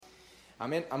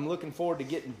I'm looking forward to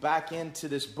getting back into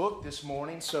this book this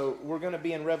morning. So we're going to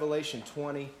be in Revelation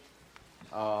 20.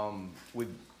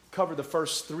 We've covered the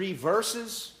first 3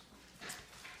 verses.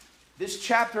 This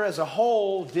chapter as a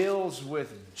whole deals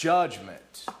with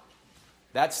judgment.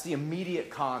 That's the immediate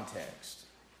context.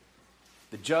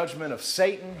 The judgment of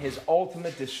Satan, his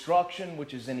ultimate destruction,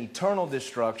 which is an eternal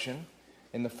destruction,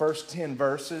 in the first 10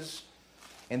 verses.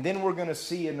 And then we're going to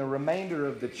see in the remainder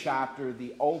of the chapter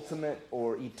the ultimate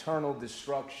or eternal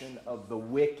destruction of the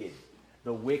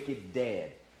wicked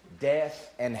dead,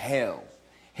 death and hell.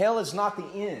 Hell is not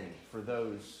the end for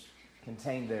those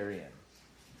contained therein.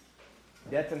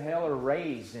 Death and hell are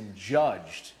raised and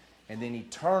judged and then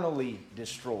eternally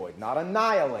destroyed. Not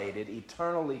annihilated,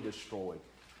 eternally destroyed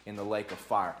in the lake of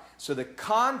fire. So the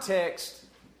context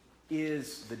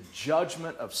is the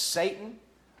judgment of Satan,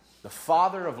 the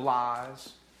father of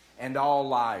lies, and all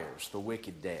liars, the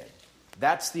wicked dead.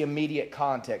 That's the immediate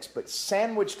context. But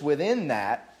sandwiched within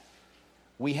that,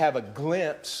 we have a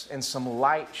glimpse and some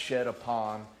light shed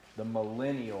upon the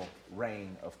millennial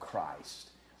reign of Christ,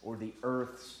 or the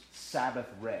earth's Sabbath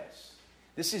rest.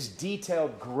 This is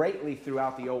detailed greatly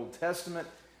throughout the Old Testament.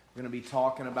 We're going to be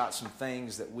talking about some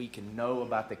things that we can know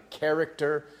about the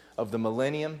character of the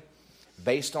millennium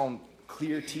based on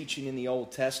clear teaching in the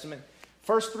Old Testament.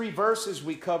 First 3 verses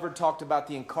we covered talked about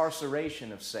the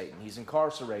incarceration of Satan. He's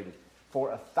incarcerated for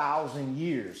 1,000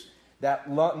 years. That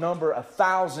number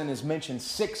 1,000 is mentioned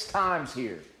 6 times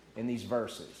here in these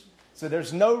verses. So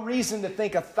there's no reason to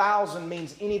think 1,000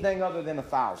 means anything other than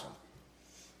 1,000.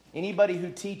 Anybody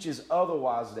who teaches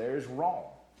otherwise there is wrong.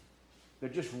 They're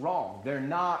just wrong. They're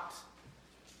not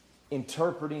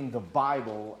interpreting the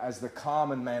Bible as the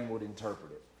common man would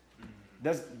interpret it.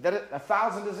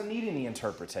 1,000 doesn't need any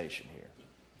interpretation here.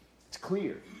 It's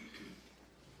clear.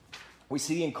 We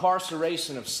see the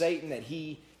incarceration of Satan, that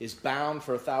he is bound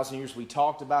for 1,000 years. We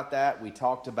talked about that. We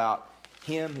talked about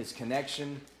him, his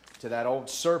connection to that old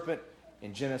serpent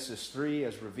in Genesis 3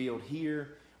 as revealed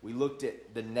here. We looked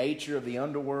at the nature of the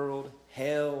underworld,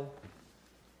 hell,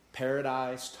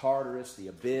 paradise, Tartarus, the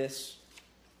abyss.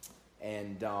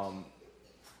 And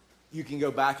you can go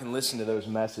back and listen to those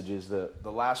messages. The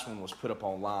last one was put up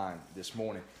online this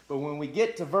morning. But when we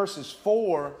get to verses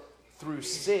 4 through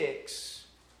 6,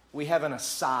 we have an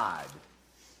aside.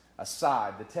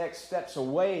 The text steps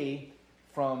away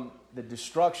from the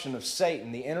destruction of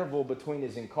Satan, the interval between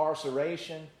his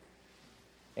incarceration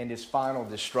and his final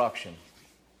destruction.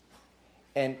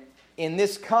 And in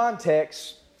this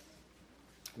context,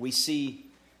 we see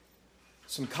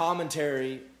some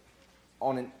commentary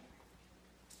on an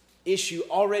issue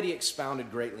already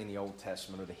expounded greatly in the Old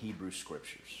Testament or the Hebrew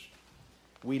Scriptures.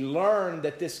 We learn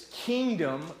that this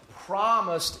kingdom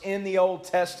promised in the Old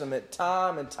Testament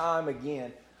time and time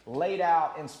again, laid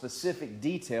out in specific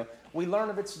detail, we learn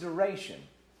of its duration.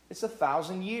 It's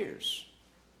 1,000 years.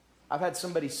 I've had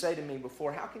somebody say to me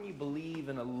before, how can you believe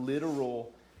in a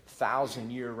literal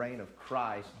 1,000-year reign of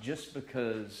Christ just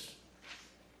because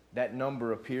that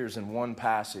number appears in one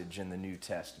passage in the New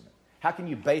Testament? How can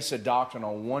you base a doctrine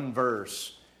on one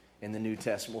verse in the New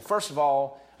Testament? Well, first of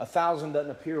all, 1,000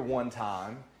 doesn't appear one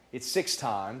time. It's 6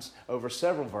 times over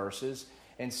several verses.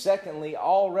 And secondly,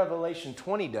 all Revelation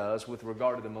 20 does with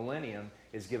regard to the millennium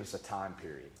is give us a time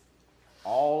period.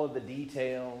 All of the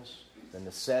details, the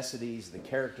necessities, the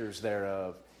characters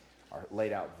thereof are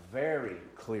laid out very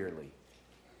clearly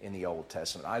in the Old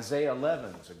Testament. Isaiah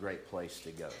 11 is a great place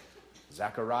to go.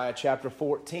 Zechariah chapter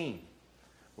 14.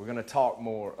 We're going to talk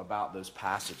more about those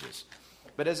passages.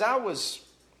 But as I was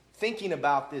thinking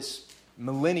about this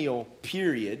millennial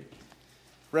period,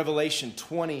 Revelation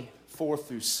 20, 4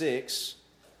 through 6,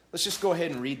 let's just go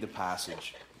ahead and read the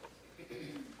passage.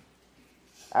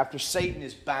 After Satan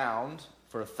is bound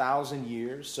for 1,000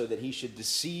 years so that he should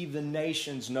deceive the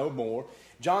nations no more,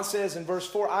 John says in verse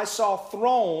 4, I saw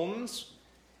thrones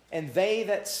and they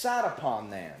that sat upon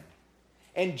them,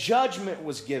 and judgment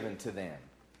was given to them.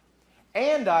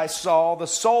 And I saw the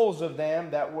souls of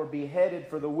them that were beheaded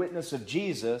for the witness of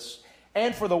Jesus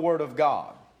and for the word of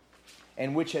God,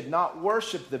 and which had not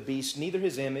worshipped the beast, neither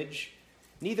his image,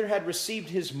 neither had received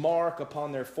his mark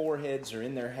upon their foreheads or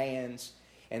in their hands,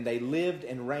 and they lived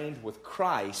and reigned with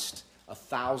Christ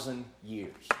 1,000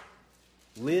 years.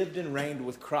 Lived and reigned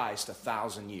with Christ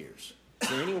 1,000 years. Is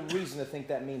there any reason to think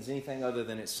that means anything other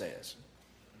than it says?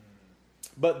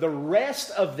 But the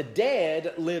rest of the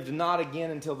dead lived not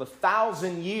again until the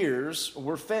 1,000 years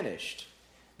were finished.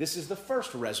 This is the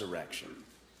first resurrection.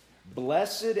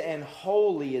 Blessed and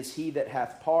holy is he that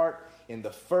hath part in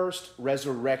the first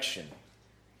resurrection.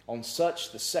 On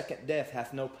such the second death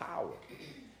hath no power.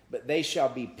 But they shall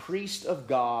be priests of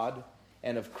God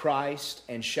and of Christ,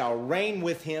 and shall reign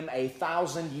with him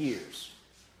 1,000 years.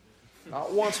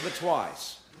 Not once, but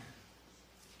twice.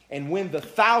 And when the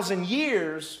 1,000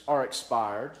 years are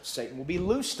expired, Satan will be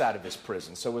loosed out of his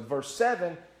prison. So with verse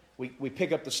 7, we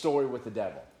pick up the story with the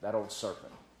devil, that old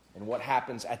serpent, and what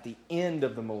happens at the end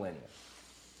of the millennium.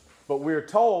 But we're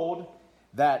told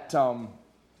that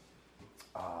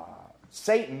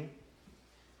Satan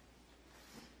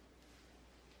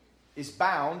is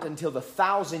bound until the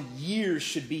 1,000 years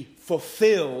should be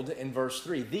fulfilled in verse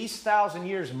 3. These 1,000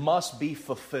 years must be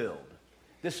fulfilled.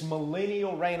 This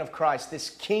millennial reign of Christ,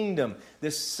 this kingdom,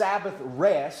 this Sabbath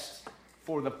rest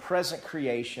for the present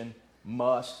creation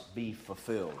must be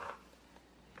fulfilled.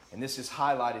 And this is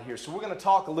highlighted here. So we're going to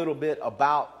talk a little bit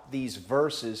about these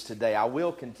verses today. I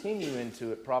will continue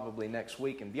into it probably next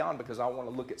week and beyond because I want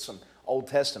to look at some Old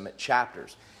Testament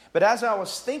chapters. But as I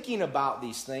was thinking about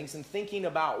these things and thinking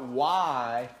about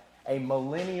why a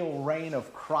millennial reign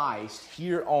of Christ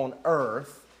here on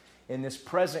earth in this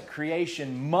present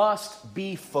creation must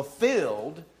be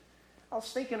fulfilled, I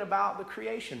was thinking about the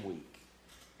creation week.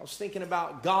 I was thinking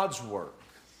about God's work.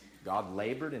 God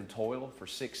labored and toiled for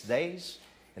 6 days,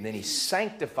 and then he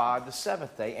sanctified the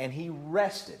seventh day, and he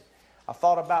rested. I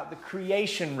thought about the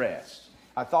creation rest.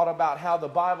 I thought about how the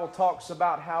Bible talks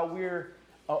about how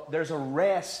there's a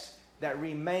rest that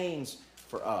remains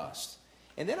for us.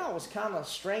 And then I was kind of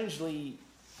strangely,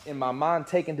 in my mind,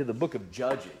 taken to the book of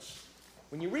Judges.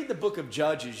 When you read the book of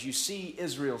Judges, you see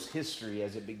Israel's history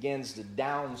as it begins to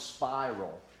down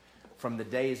spiral from the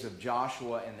days of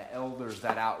Joshua and the elders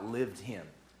that outlived him,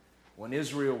 when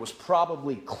Israel was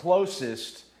probably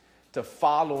closest to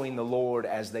following the Lord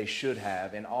as they should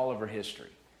have in all of her history.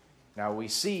 Now we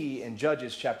see in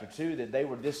Judges chapter 2 that they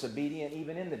were disobedient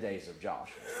even in the days of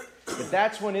Joshua. But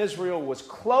that's when Israel was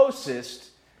closest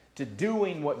to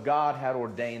doing what God had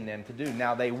ordained them to do.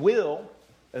 Now they will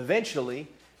eventually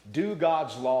do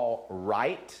God's law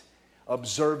right,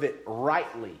 observe it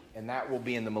rightly, and that will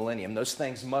be in the millennium. Those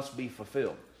things must be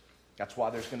fulfilled. That's why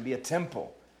there's going to be a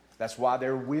temple. That's why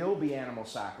there will be animal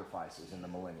sacrifices in the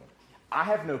millennium. I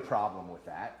have no problem with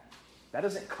that. That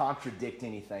doesn't contradict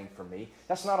anything for me.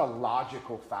 That's not a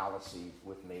logical fallacy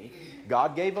with me.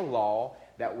 God gave a law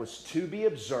that was to be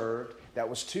observed, that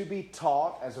was to be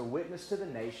taught as a witness to the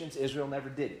nations. Israel never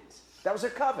did it. That was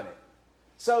their covenant.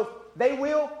 So they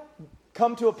will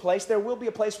come to a place, there will be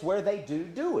a place where they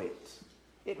do it.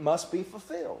 It must be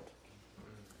fulfilled.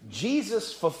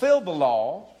 Jesus fulfilled the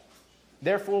law,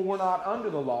 therefore we're not under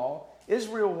the law.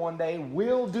 Israel one day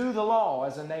will do the law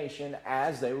as a nation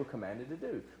as they were commanded to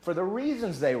do, for the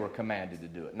reasons they were commanded to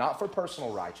do it, not for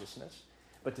personal righteousness,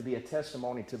 but to be a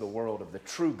testimony to the world of the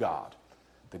true God,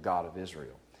 the God of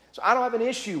Israel. So I don't have an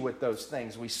issue with those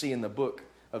things we see in the book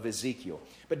of Ezekiel.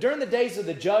 But during the days of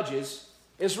the judges,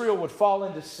 Israel would fall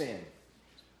into sin.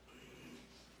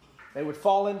 They would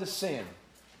fall into sin.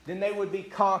 Then they would be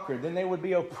conquered. Then they would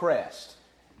be oppressed.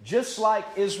 Just like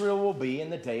Israel will be in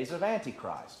the days of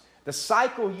Antichrist. The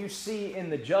cycle you see in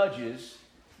the Judges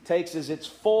takes as its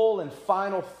full and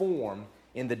final form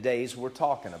in the days we're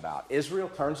talking about. Israel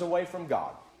turns away from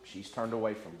God. She's turned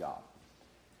away from God.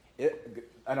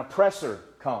 An oppressor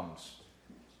comes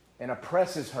and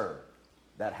oppresses her.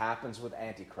 That happens with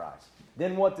Antichrist.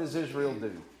 Then what does Israel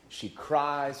do? She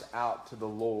cries out to the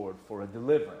Lord for a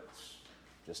deliverance,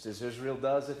 just as Israel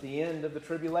does at the end of the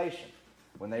tribulation,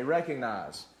 when they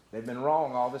recognize they've been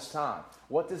wrong all this time.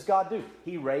 What does God do?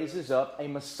 He raises up a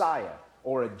Messiah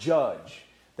or a judge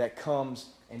that comes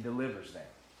and delivers them.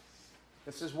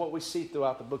 This is what we see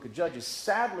throughout the book of Judges.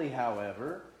 Sadly,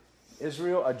 however,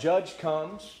 a judge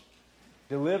comes,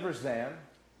 delivers them.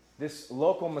 This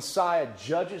local Messiah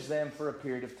judges them for a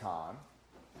period of time.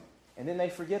 And then they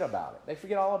forget about it. They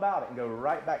forget all about it and go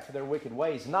right back to their wicked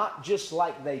ways. Not just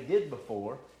like they did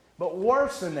before, but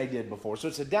worse than they did before. So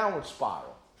it's a downward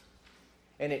spiral.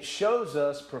 And it shows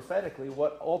us prophetically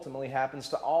what ultimately happens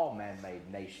to all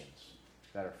man-made nations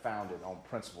that are founded on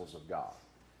principles of God.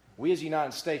 We as the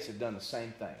United States have done the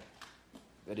same thing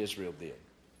that Israel did.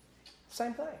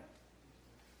 Same thing.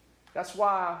 That's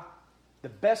why the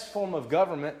best form of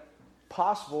government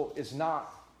possible is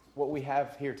not what we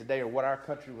have here today or what our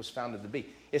country was founded to be.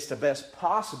 It's the best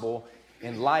possible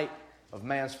in light of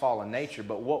man's fallen nature,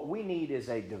 but what we need is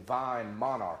a divine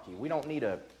monarchy. We don't need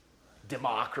a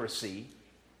democracy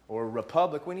or a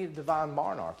republic. We need a divine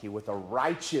monarchy with a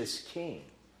righteous king,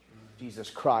 Jesus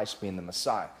Christ being the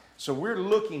Messiah. So we're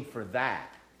looking for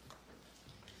that.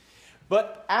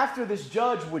 But after this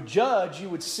judge would judge, you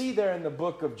would see there in the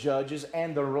book of Judges,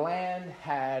 and the land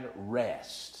had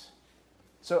rest.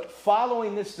 So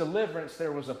following this deliverance,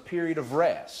 there was a period of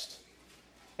rest.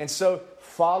 And so,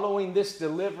 following this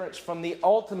deliverance from the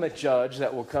ultimate judge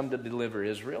that will come to deliver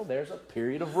Israel, there's a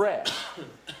period of rest.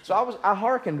 So I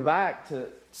hearkened back to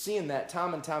seeing that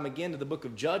time and time again to the book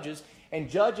of Judges. And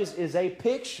Judges is a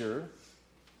picture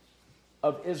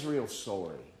of Israel's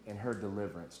story and her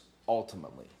deliverance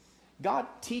ultimately. God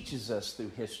teaches us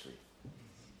through history.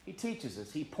 He teaches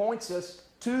us. He points us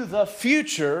to the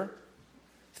future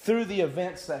through the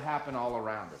events that happen all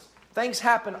around us. Things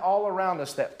happen all around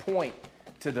us that point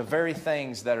to the very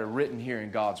things that are written here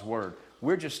in God's Word.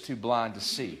 We're just too blind to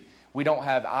see. We don't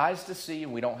have eyes to see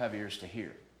and we don't have ears to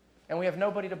hear. And we have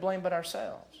nobody to blame but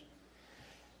ourselves.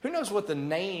 Who knows what the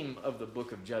name of the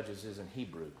book of Judges is in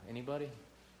Hebrew? Anybody?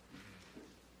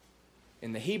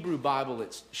 In the Hebrew Bible,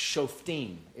 it's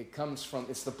Shoftim.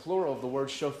 It's the plural of the word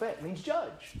Shofet. It means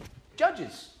judge.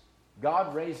 Judges.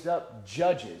 God raised up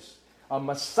judges. A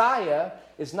Messiah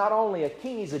is not only a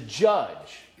king, he's a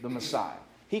judge, the Messiah.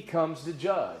 He comes to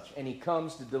judge, and he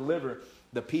comes to deliver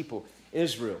the people,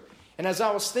 Israel. And as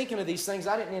I was thinking of these things,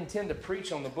 I didn't intend to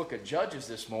preach on the book of Judges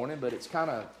this morning, but it's kind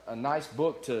of a nice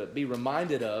book to be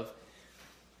reminded of.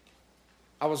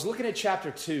 I was looking at chapter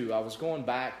 2. I was going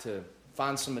back to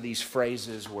find some of these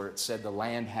phrases where it said the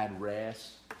land had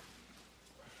rest.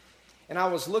 And I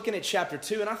was looking at chapter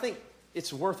 2, and I think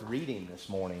it's worth reading this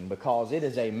morning because it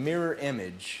is a mirror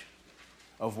image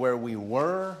of where we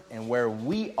were and where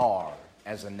we are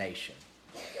as a nation.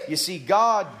 You see,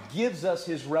 God gives us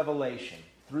His revelation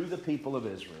through the people of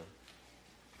Israel.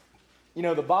 You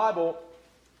know, the Bible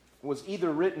was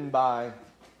either written by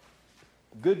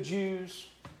good Jews,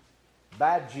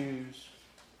 bad Jews,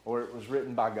 or it was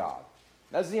written by God.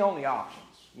 That's the only options.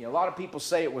 You know, a lot of people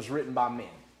say it was written by men.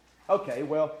 Okay,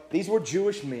 well, these were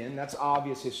Jewish men. That's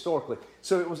obvious historically.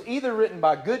 So it was either written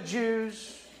by good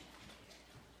Jews,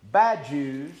 bad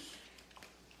Jews,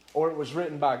 or it was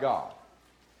written by God.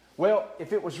 Well,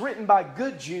 if it was written by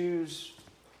good Jews,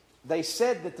 they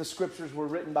said that the scriptures were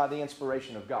written by the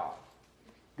inspiration of God.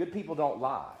 Good people don't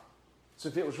lie. So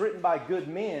if it was written by good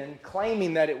men,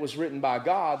 claiming that it was written by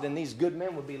God, then these good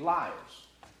men would be liars.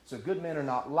 So good men are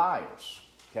not liars.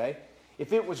 Okay?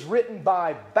 If it was written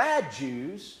by bad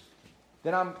Jews,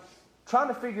 then I'm trying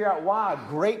to figure out why a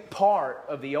great part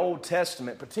of the Old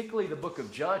Testament, particularly the book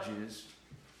of Judges,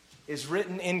 is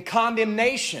written in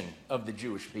condemnation of the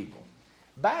Jewish people.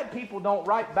 Bad people don't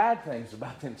write bad things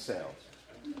about themselves.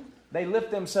 They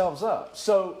lift themselves up.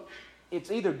 So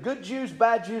it's either good Jews,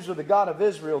 bad Jews, or the God of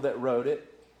Israel that wrote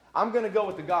it. I'm going to go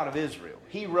with the God of Israel.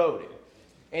 He wrote it.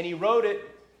 And He wrote it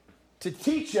to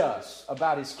teach us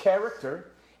about His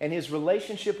character, and His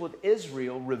relationship with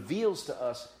Israel reveals to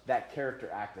us that character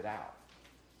acted out.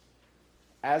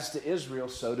 As to Israel,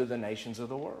 so do the nations of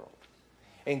the world.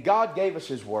 And God gave us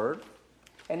His Word,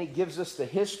 and He gives us the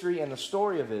history and the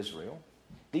story of Israel.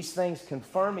 These things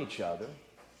confirm each other.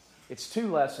 It's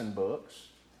 2 lesson books.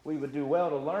 We would do well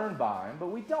to learn by them, but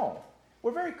we don't.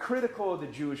 We're very critical of the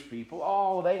Jewish people.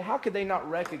 How could they not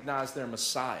recognize their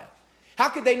Messiah? How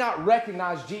could they not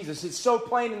recognize Jesus? It's so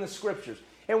plain in the Scriptures.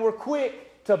 And we're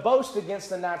quick to boast against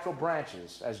the natural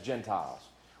branches as Gentiles.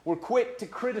 We're quick to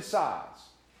criticize.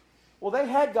 Well, they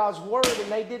had God's Word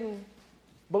and they didn't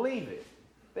believe it.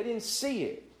 They didn't see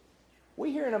it.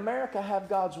 We here in America have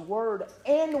God's Word,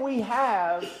 and we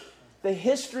have the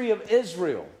history of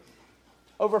Israel.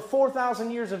 Over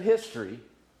 4,000 years of history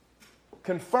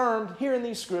confirmed here in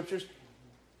these Scriptures.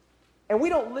 And we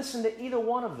don't listen to either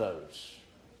one of those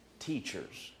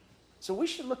teachers. So we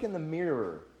should look in the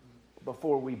mirror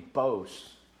before we boast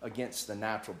against the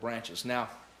natural branches. Now,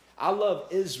 I love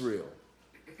Israel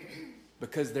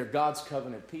because they're God's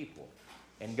covenant people.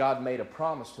 And God made a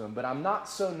promise to them. But I'm not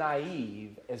so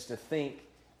naive as to think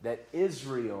that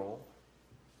Israel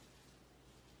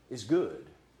is good.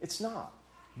 It's not.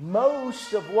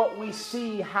 Most of what we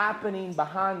see happening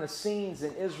behind the scenes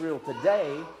in Israel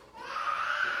today,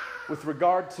 with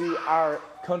regard to our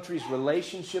country's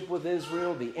relationship with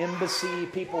Israel, the embassy,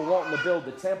 people wanting to build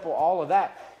the temple, all of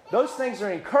that, those things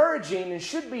are encouraging and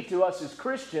should be to us as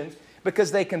Christians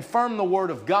because they confirm the Word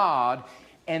of God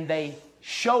and they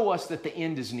show us that the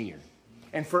end is near.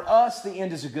 And for us, the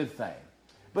end is a good thing.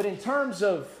 But in terms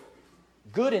of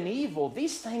good and evil,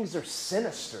 these things are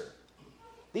sinister.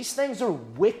 These things are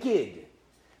wicked.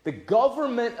 The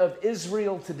government of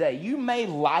Israel today, you may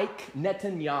like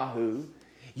Netanyahu,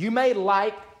 you may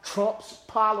like Trump's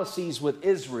policies with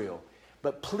Israel,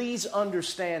 but please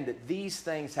understand that these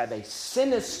things have a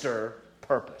sinister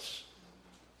purpose.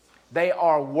 They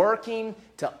are working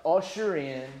to usher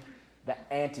in the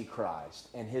Antichrist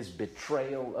and his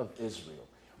betrayal of Israel.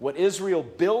 What Israel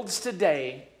builds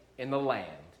today in the land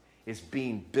is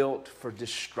being built for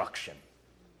destruction.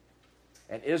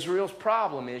 And Israel's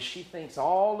problem is she thinks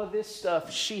all of this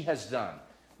stuff she has done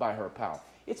by her power.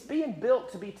 It's being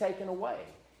built to be taken away.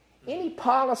 Any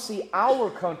policy our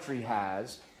country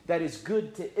has that is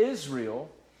good to Israel,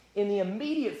 in the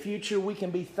immediate future we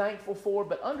can be thankful for,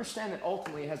 but understand that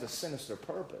ultimately it has a sinister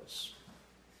purpose.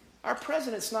 Our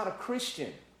president's not a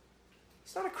Christian.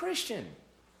 He's not a Christian.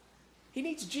 He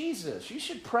needs Jesus. You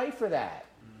should pray for that.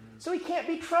 So he can't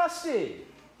be trusted.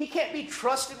 He can't be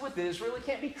trusted with Israel. He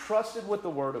can't be trusted with the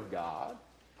Word of God.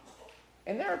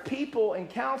 And there are people and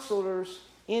counselors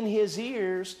in his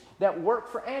ears that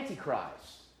work for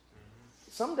Antichrist.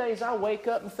 Some days I wake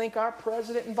up and think our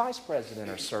president and vice president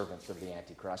are servants of the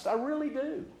Antichrist. I really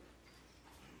do.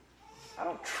 I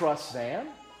don't trust them.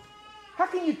 How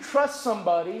can you trust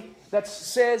somebody that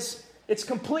says it's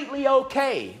completely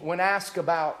okay when asked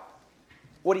about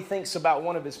what he thinks about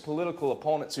one of his political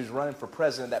opponents who's running for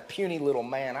president, that puny little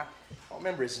man? I don't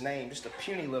remember his name, just a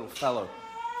puny little fellow.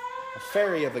 A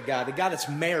fairy of a guy, the guy that's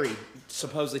married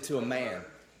supposedly to a man.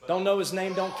 Don't know his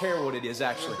name, don't care what it is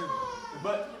actually.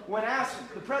 But when asked,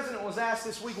 the president was asked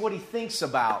this week what he thinks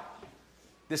about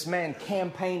this man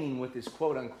campaigning with his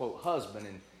quote-unquote husband,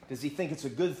 and does he think it's a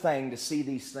good thing to see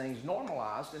these things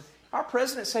normalized? And our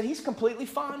president said he's completely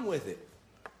fine with it.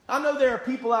 I know there are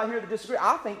people out here that disagree.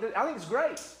 I think it's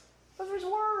great. Those are his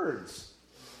words.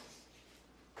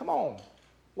 Come on,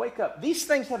 wake up. These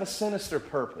things have a sinister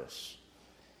purpose.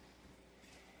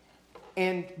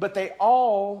 But they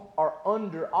all are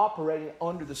operating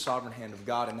under the sovereign hand of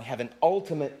God and have an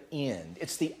ultimate end.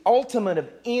 It's the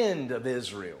ultimate end of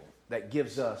Israel that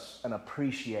gives us an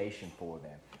appreciation for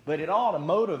them. But it ought to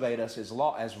motivate us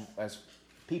as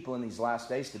people in these last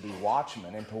days to be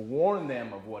watchmen and to warn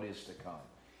them of what is to come.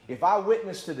 If I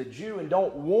witness to the Jew and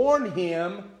don't warn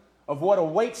him of what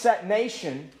awaits that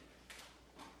nation,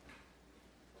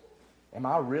 am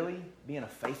I really being a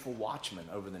faithful watchman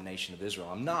over the nation of Israel?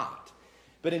 I'm not.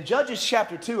 But in Judges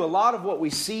chapter 2, a lot of what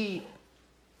we see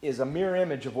is a mirror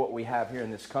image of what we have here in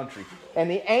this country.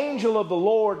 And the angel of the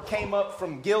Lord came up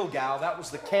from Gilgal, that was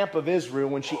the camp of Israel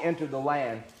when she entered the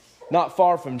land, not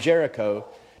far from Jericho,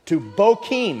 to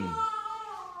Bochim.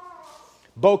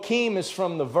 Bochim is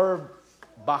from the verb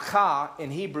baka in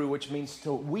Hebrew, which means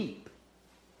to weep.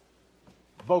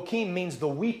 Bochim means the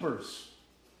weepers.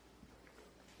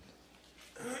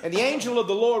 And the angel of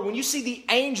the Lord, when you see the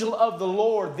angel of the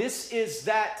Lord, this is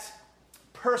that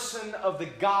person of the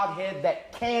Godhead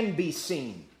that can be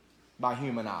seen by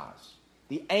human eyes.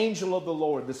 The angel of the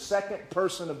Lord, the second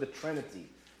person of the Trinity,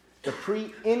 the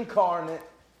pre-incarnate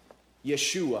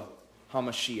Yeshua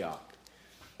HaMashiach.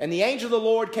 And the angel of the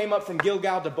Lord came up from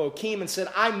Gilgal to Bochim and said,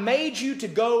 I made you to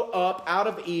go up out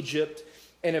of Egypt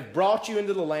and have brought you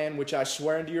into the land which I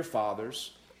swear unto your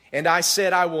fathers. And I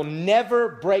said, I will never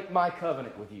break my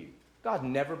covenant with you. God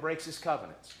never breaks his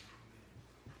covenants.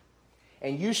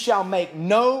 And you shall make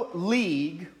no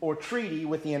league or treaty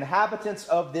with the inhabitants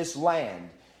of this land.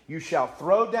 You shall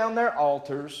throw down their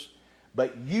altars,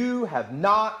 but you have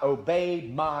not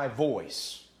obeyed my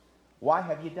voice. Why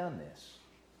have you done this?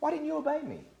 Why didn't you obey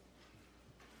me?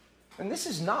 And this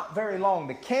is not very long.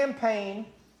 The campaign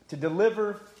to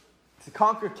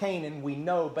conquer Canaan, we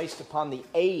know based upon the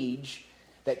age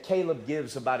that Caleb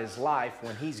gives about his life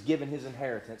when he's given his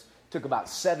inheritance, took about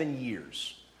 7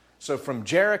 years. So from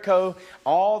Jericho,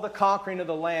 all the conquering of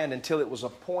the land until it was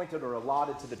appointed or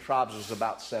allotted to the tribes was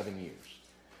about 7 years.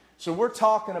 So we're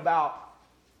talking about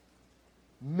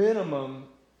minimum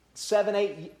 7,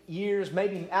 8 years,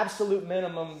 maybe absolute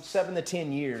minimum 7 to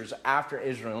 10 years after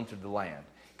Israel entered the land.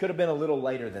 Could have been a little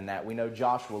later than that. We know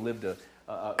Joshua lived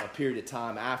a period of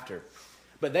time after.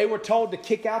 But they were told to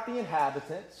kick out the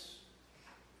inhabitants.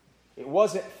 It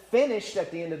wasn't finished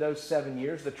at the end of those 7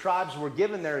 years. The tribes were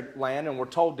given their land and were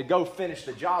told to go finish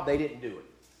the job. They didn't do it.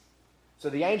 So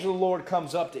the angel of the Lord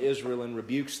comes up to Israel and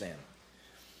rebukes them.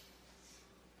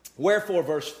 Wherefore,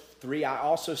 verse 3, I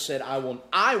also said,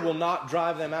 I will not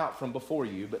drive them out from before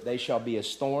you, but they shall be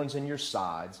as thorns in your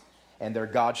sides, and their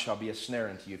God shall be a snare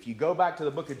unto you. If you go back to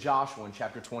the book of Joshua in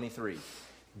chapter 23,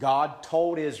 God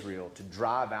told Israel to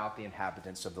drive out the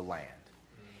inhabitants of the land.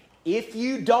 If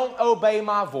you don't obey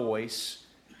my voice,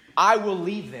 I will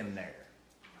leave them there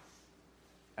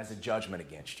as a judgment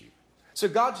against you. So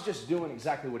God's just doing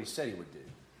exactly what he said he would do.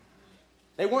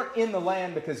 They weren't in the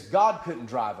land because God couldn't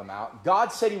drive them out.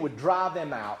 God said he would drive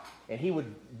them out and he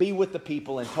would be with the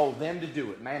people and told them to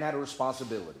do it. Man had a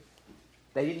responsibility.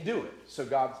 They didn't do it. So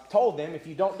God told them, if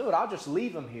you don't do it, I'll just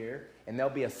leave them here and they'll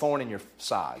be a thorn in your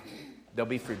side. They'll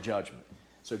be for judgment.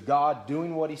 So God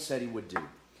doing what he said he would do.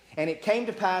 And it came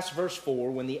to pass, verse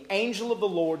 4, when the angel of the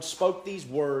Lord spoke these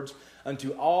words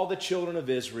unto all the children of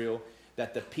Israel,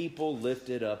 that the people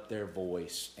lifted up their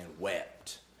voice and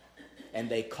wept. And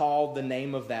they called the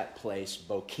name of that place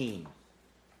Bochim,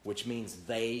 which means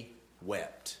they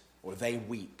wept, or they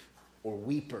weep, or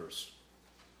weepers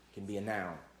can be a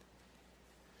noun.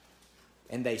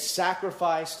 And they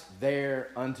sacrificed there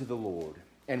unto the Lord.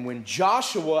 And when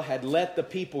Joshua had let the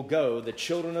people go, the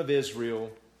children of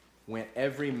Israel went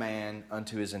every man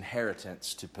unto his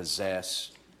inheritance to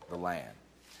possess the land.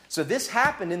 So this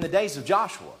happened in the days of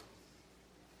Joshua.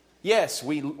 Yes,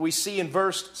 we see in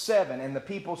verse 7, and the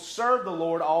people served the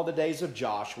Lord all the days of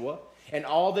Joshua, and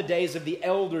all the days of the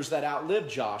elders that outlived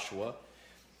Joshua,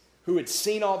 who had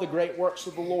seen all the great works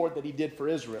of the Lord that he did for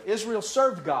Israel. Israel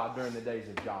served God during the days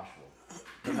of Joshua,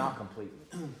 but not completely.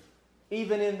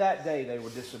 Even in that day they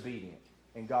were disobedient,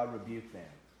 and God rebuked them.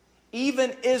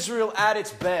 Even Israel at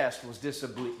its best was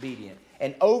disobedient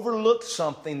and overlooked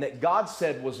something that God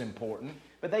said was important,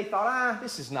 but they thought,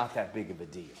 this is not that big of a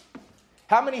deal.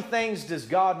 How many things does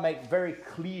God make very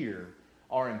clear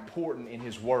are important in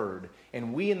His Word,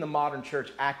 and we in the modern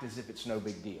church act as if it's no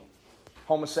big deal?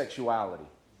 Homosexuality,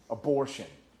 abortion,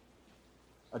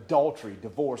 adultery,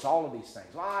 divorce, all of these things.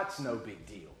 It's no big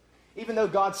deal. Even though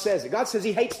God says it. God says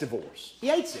He hates divorce. He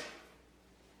hates it.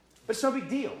 But it's no big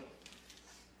deal.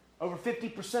 Over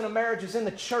 50% of marriages in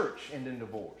the church end in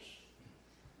divorce.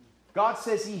 God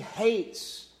says He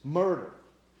hates murder.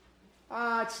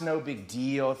 It's no big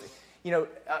deal.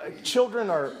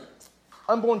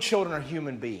 Unborn children are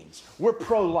human beings. We're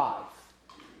pro-life.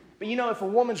 But if a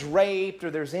woman's raped or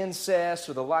there's incest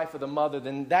or the life of the mother,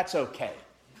 then that's okay.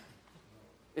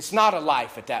 It's not a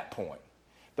life at that point.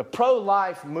 The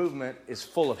pro-life movement is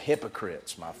full of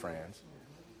hypocrites, my friends.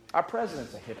 Our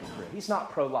president's a hypocrite. He's not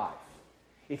pro-life.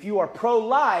 If you are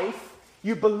pro-life,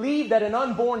 you believe that an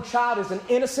unborn child is an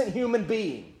innocent human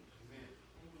being.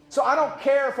 So I don't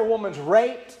care if a woman's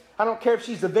raped. I don't care if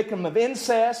she's the victim of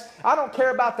incest. I don't care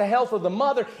about the health of the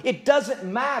mother. It doesn't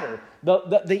matter.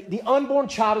 The unborn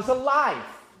child is alive.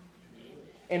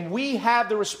 And we have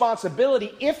the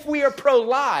responsibility, if we are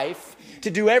pro-life, to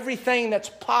do everything that's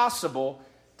possible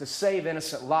to save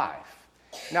innocent life.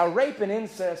 Now, rape and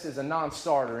incest is a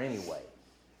non-starter anyway.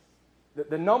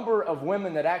 The number of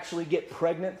women that actually get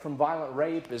pregnant from violent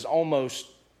rape is almost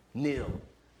nil.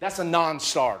 That's a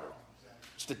non-starter,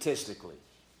 statistically.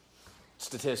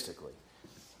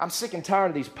 I'm sick and tired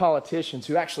of these politicians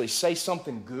who actually say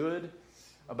something good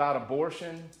about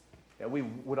abortion that we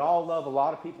would all love a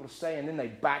lot of people to say, and then they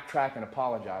backtrack and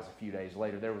apologize a few days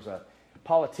later. There was a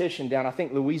politician down, I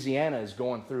think Louisiana is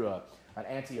going through an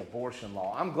anti-abortion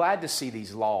law. I'm glad to see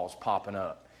these laws popping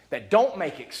up that don't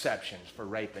make exceptions for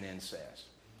rape and incest.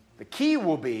 The key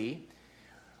will be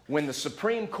when the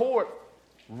Supreme Court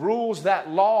rules that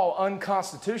law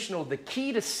unconstitutional, the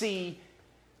key to see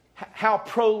how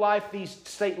pro-life these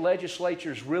state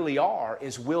legislatures really are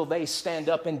is, will they stand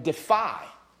up and defy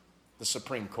the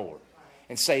Supreme Court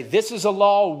and say, this is a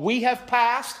law we have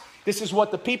passed, this is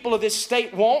what the people of this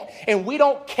state want, and we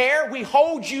don't care, we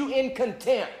hold you in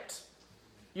contempt.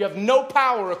 You have no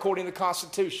power, according to the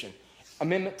Constitution,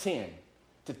 Amendment 10,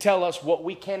 to tell us what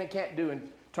we can and can't do in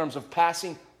terms of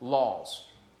passing laws.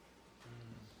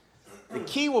 The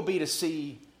key will be to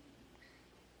see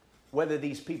whether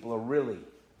these people are really,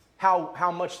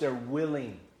 how much they're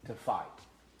willing to fight.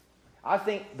 I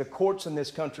think the courts in this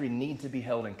country need to be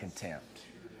held in contempt.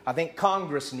 I think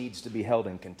Congress needs to be held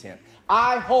in contempt.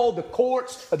 I hold the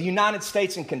courts of the United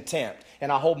States in contempt,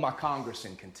 and I hold my Congress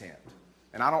in contempt.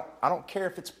 And I don't care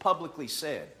if it's publicly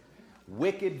said.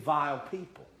 Wicked, vile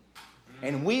people.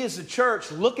 And we as a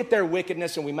church look at their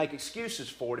wickedness and we make excuses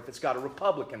for it if it's got a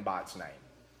Republican by its name.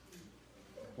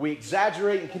 We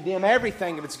exaggerate and condemn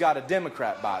everything if it's got a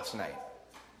Democrat by its name.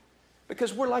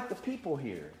 Because we're like the people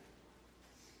here.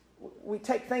 We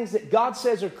take things that God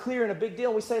says are clear and a big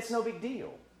deal, and we say it's no big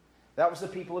deal. That was the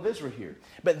people of Israel here.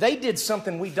 But they did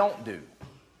something we don't do.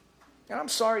 And I'm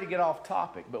sorry to get off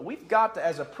topic, but we've got to,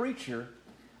 as a preacher,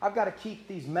 I've got to keep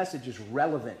these messages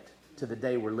relevant to the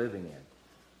day we're living in.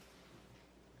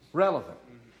 Relevant.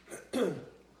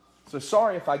 So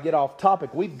sorry if I get off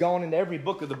topic. We've gone into every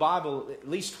book of the Bible at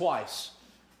least twice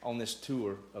on this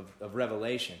tour of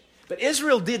Revelation. But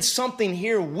Israel did something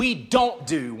here we don't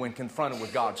do when confronted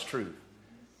with God's truth.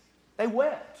 They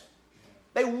wept.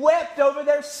 They wept over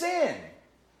their sin.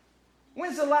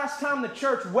 When's the last time the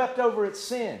church wept over its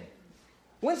sin?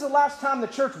 When's the last time the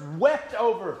church wept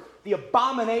over the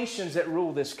abominations that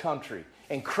rule this country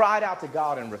and cried out to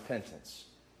God in repentance?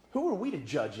 Who are we to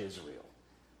judge Israel?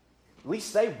 At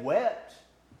least they wept.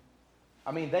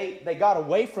 I mean, they got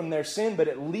away from their sin, but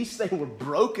at least they were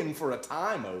broken for a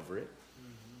time over it.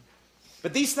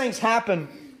 But these things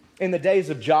happen in the days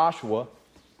of Joshua.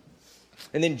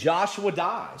 And then Joshua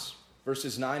dies,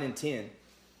 verses 9 and 10.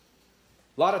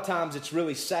 A lot of times it's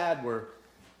really sad where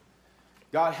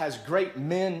God has great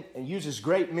men and uses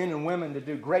great men and women to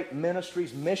do great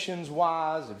ministries,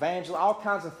 missions-wise, evangel, all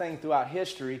kinds of things throughout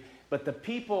history. But the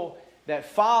people that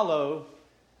follow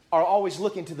are always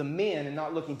looking to the men and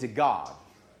not looking to God.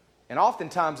 And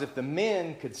oftentimes if the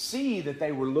men could see that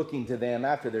they were looking to them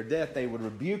after their death, they would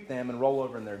rebuke them and roll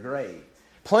over in their grave.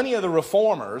 Plenty of the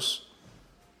reformers,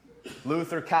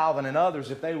 Luther, Calvin, and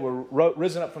others, if they were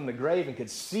risen up from the grave and could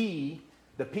see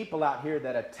the people out here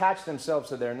that attach themselves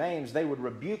to their names, they would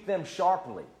rebuke them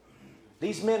sharply.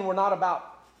 These men were not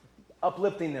about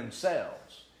uplifting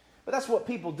themselves. But that's what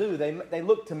people do. They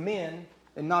look to men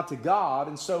and not to God.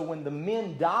 And so when the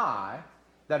men die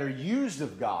that are used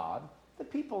of God, the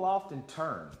people often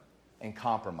turn and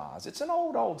compromise. It's an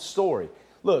old story.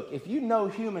 Look, if you know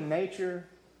human nature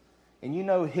and you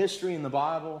know history in the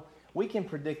Bible, we can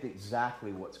predict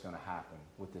exactly what's going to happen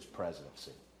with this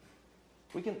presidency.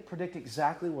 We can predict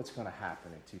exactly what's going to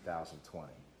happen in 2020.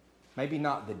 Maybe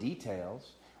not the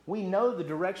details. We know the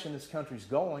direction this country's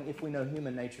going if we know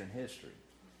human nature and history.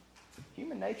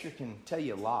 Human nature can tell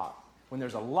you a lot. When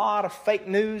there's a lot of fake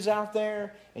news out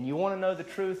there and you want to know the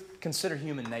truth, consider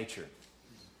human nature.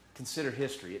 Consider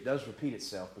history. It does repeat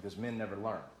itself because men never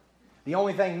learn. The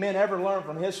only thing men ever learn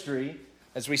from history,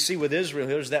 as we see with Israel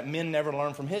here, is that men never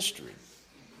learn from history.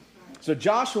 So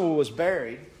Joshua was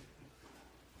buried,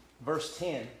 verse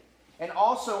 10, and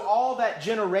also all that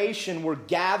generation were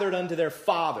gathered unto their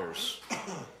fathers.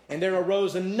 And there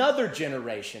arose another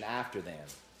generation after them,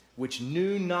 which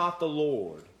knew not the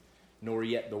Lord, nor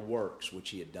yet the works which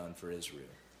he had done for Israel.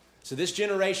 So this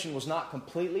generation was not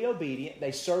completely obedient.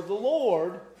 They served the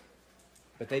Lord,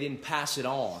 but they didn't pass it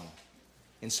on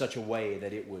in such a way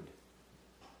that it would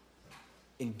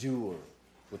endure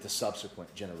with the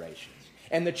subsequent generations.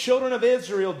 And the children of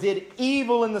Israel did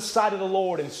evil in the sight of the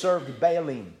Lord and served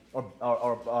Baalim, or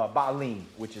Baalim,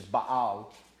 which is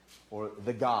Baal, or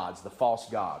the gods, the false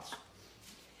gods.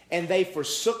 And they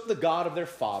forsook the God of their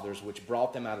fathers, which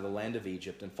brought them out of the land of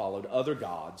Egypt, and followed other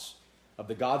gods, of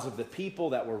the gods of the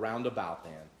people that were round about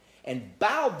them, and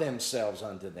bowed themselves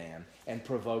unto them, and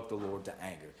provoked the Lord to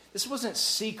anger. This wasn't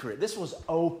secret. This was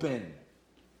open.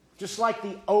 Just like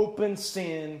the open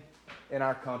sin in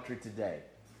our country today.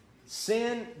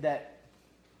 Sin that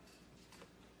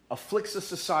afflicts a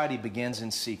society begins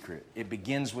in secret. It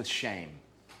begins with shame.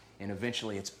 And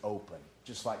eventually it's open.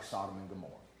 Just like Sodom and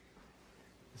Gomorrah.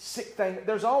 The sick thing,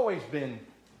 there's always been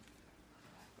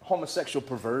homosexual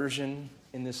perversion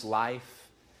in this life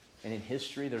and in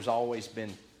history. There's always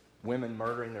been women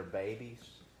murdering their babies.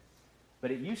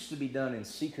 But it used to be done in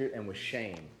secret and with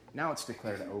shame. Now it's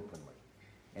declared openly.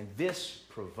 And this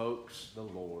provokes the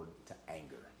Lord to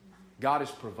anger. God is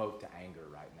provoked to anger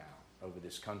right now over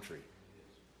this country.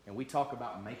 And we talk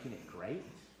about making it great.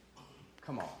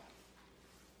 Come on.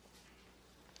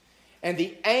 And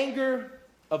the anger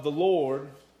of the Lord,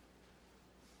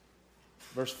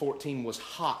 verse 14, was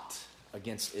hot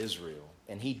against Israel.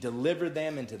 And he delivered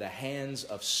them into the hands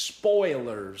of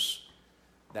spoilers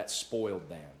that spoiled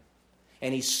them.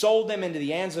 And he sold them into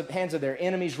the hands of their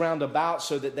enemies round about,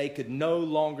 so that they could no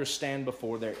longer stand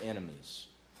before their enemies.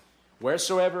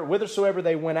 Whithersoever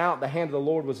they went out, the hand of the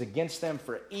Lord was against them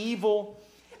for evil,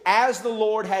 as the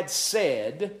Lord had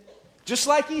said, just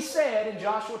like he said in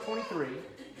Joshua 23,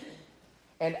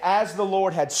 and as the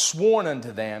Lord had sworn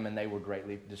unto them, and they were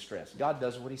greatly distressed. God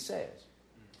does what he says.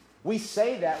 We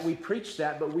say that, we preach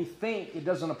that, but we think it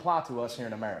doesn't apply to us here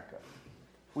in America.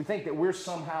 We think that we're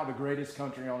somehow the greatest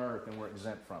country on earth and we're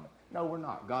exempt from it. No, we're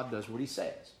not. God does what he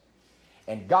says.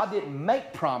 And God didn't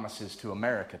make promises to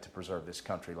America to preserve this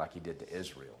country like he did to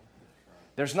Israel.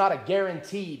 There's not a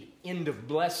guaranteed end of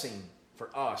blessing for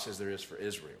us as there is for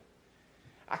Israel.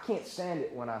 I can't stand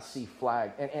it when I see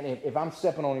flags. And if I'm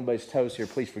stepping on anybody's toes here,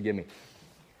 please forgive me.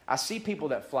 I see people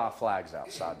that fly flags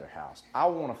outside their house. I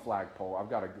want a flagpole. I've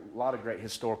got a lot of great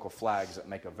historical flags that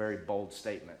make a very bold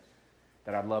statement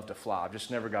that I'd love to fly. I've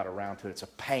just never got around to it. It's a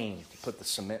pain to put the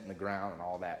cement in the ground and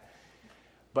all that.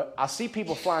 But I see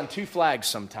people flying two flags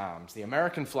sometimes, the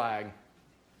American flag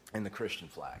and the Christian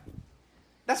flag.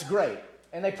 That's great.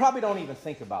 And they probably don't even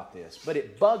think about this. But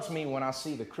it bugs me when I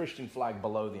see the Christian flag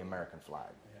below the American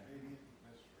flag.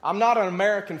 I'm not an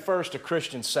American first, a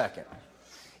Christian second.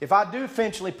 If I do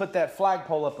eventually put that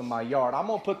flagpole up in my yard, I'm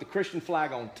going to put the Christian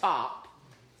flag on top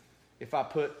if I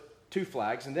put two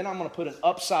flags, and then I'm going to put an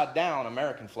upside down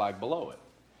American flag below it.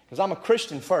 Because I'm a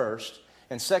Christian first,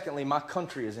 and secondly, my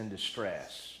country is in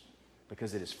distress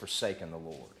because it has forsaken the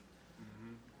Lord.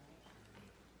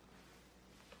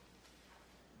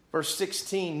 Verse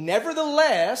 16,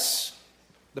 nevertheless,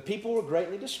 the people were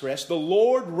greatly distressed. The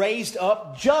Lord raised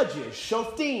up judges,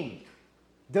 shoftim,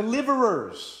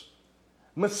 deliverers,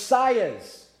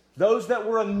 messiahs, those that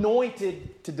were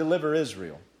anointed to deliver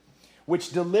Israel,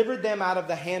 which delivered them out of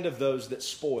the hand of those that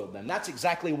spoiled them. That's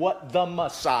exactly what the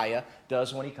Messiah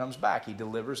does when he comes back. He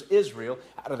delivers Israel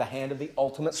out of the hand of the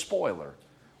ultimate spoiler,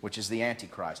 which is the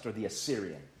Antichrist or the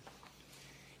Assyrian.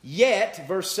 Yet,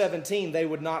 verse 17, they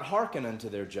would not hearken unto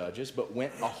their judges, but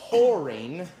went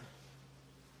a-whoring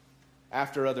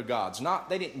after other gods.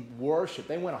 They didn't worship,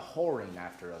 they went a-whoring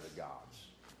after other gods.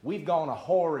 We've gone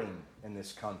a-whoring in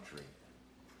this country.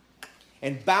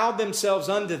 And bowed themselves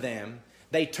unto them.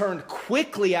 They turned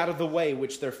quickly out of the way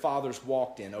which their fathers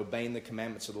walked in, obeying the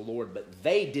commandments of the Lord, but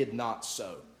they did not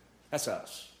so. That's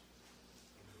us.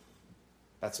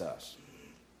 That's us.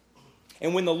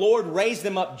 And when the Lord raised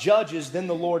them up judges, then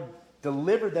the Lord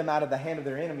delivered them out of the hand of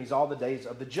their enemies all the days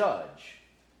of the judge.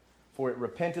 For it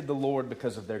repented the Lord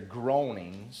because of their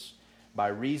groanings by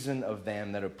reason of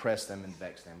them that oppressed them and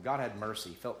vexed them. God had mercy.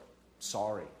 He felt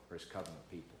sorry for his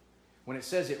covenant people. When it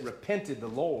says it repented the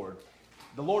Lord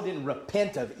didn't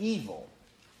repent of evil.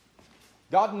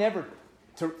 God never,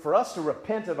 for us to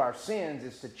repent of our sins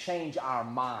is to change our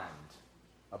mind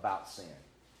about sin.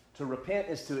 To repent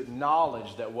is to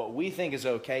acknowledge that what we think is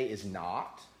okay is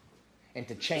not, and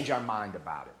to change our mind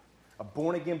about it. A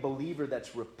born-again believer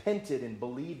that's repented and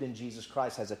believed in Jesus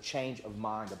Christ has a change of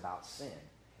mind about sin.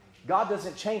 God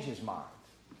doesn't change his mind.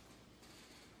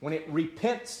 When it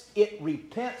repents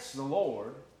the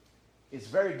Lord, is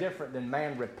very different than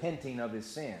man repenting of his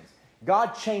sins. God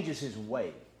changes his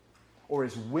way, or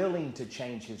is willing to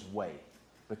change his way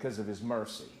because of his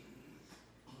mercy.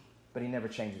 But he never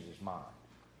changes his mind.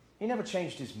 He never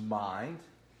changed his mind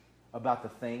about the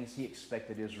things he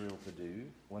expected Israel to do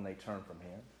when they turned from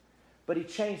him. But he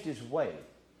changed his way,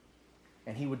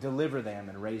 and he would deliver them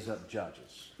and raise up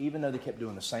judges, even though they kept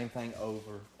doing the same thing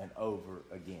over and over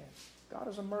again. God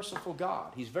is a merciful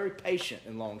God. He's very patient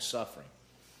and long-suffering.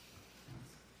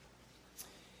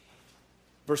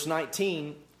 Verse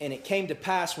 19, and it came to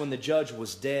pass when the judge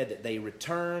was dead that they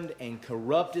returned and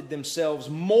corrupted themselves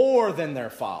more than their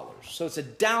fathers. So it's a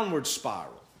downward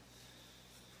spiral.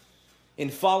 In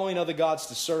following other gods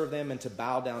to serve them and to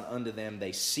bow down unto them,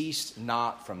 they ceased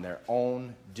not from their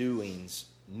own doings,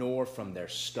 nor from their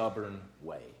stubborn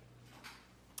way.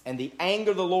 And the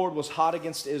anger of the Lord was hot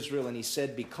against Israel, and he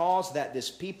said, because that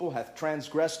this people hath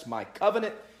transgressed my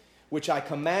covenant, which I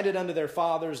commanded unto their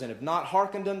fathers, and have not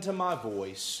hearkened unto my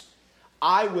voice,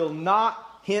 I will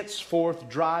not henceforth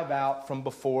drive out from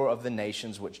before of the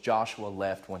nations which Joshua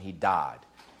left when he died,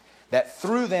 that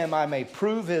through them I may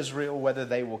prove Israel whether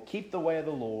they will keep the way of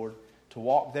the Lord to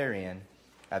walk therein,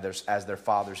 as their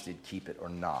fathers did keep it or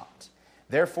not.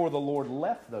 Therefore the Lord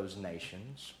left those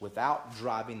nations without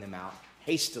driving them out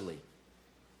hastily,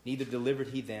 neither delivered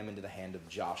he them into the hand of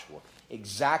Joshua.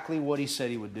 Exactly what he said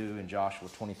he would do in Joshua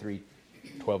 23,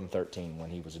 12 and 13 when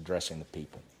he was addressing the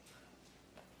people.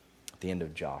 At the end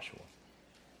of Joshua.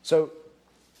 So,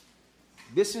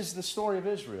 this is the story of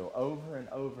Israel over and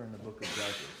over in the book of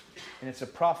Judges. And it's a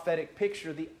prophetic picture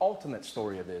of the ultimate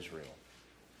story of Israel.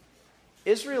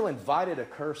 Israel invited a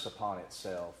curse upon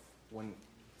itself when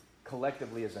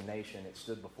collectively as a nation it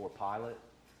stood before Pilate,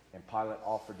 and Pilate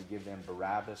offered to give them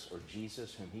Barabbas or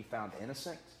Jesus, whom he found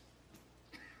innocent.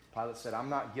 Pilate said, I'm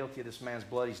not guilty of this man's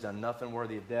blood. He's done nothing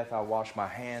worthy of death. I'll wash my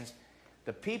hands.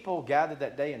 The people gathered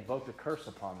that day and invoked a curse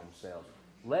upon themselves.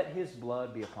 Let his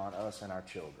blood be upon us and our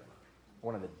children.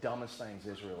 One of the dumbest things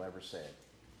Israel ever said.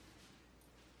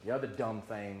 The other dumb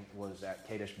thing was at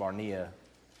Kadesh Barnea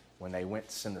when they went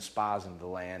to send the spies into the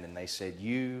land, and they said,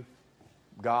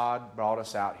 God brought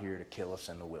us out here to kill us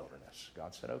in the wilderness.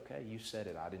 God said, okay, you said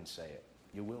it. I didn't say it.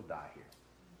 You will die here.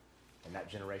 And that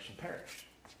generation perished.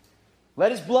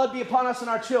 Let his blood be upon us and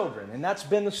our children. And that's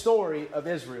been the story of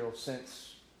Israel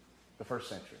since the first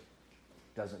century.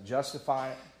 Doesn't justify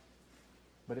it,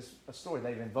 but it's a story.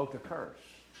 They've invoked a curse.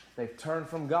 They've turned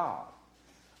from God.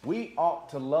 We ought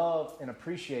to love and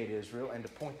appreciate Israel and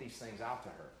to point these things out to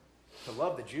her. To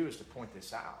love the Jews, to point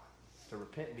this out. To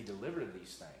repent and be delivered of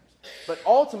these things. But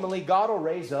ultimately, God will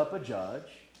raise up a judge,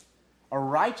 a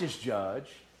righteous judge,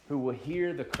 who will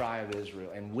hear the cry of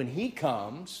Israel. And when he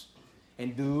comes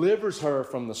and delivers her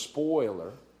from the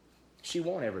spoiler, she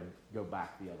won't ever go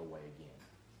back the other way again.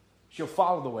 She'll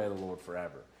follow the way of the Lord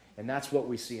forever. And that's what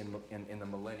we see in the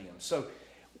millennium. So,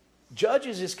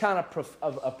 Judges is kind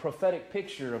of a prophetic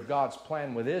picture of God's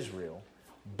plan with Israel,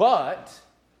 but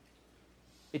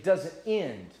it doesn't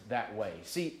end that way.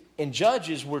 See, in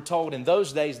Judges, we're told in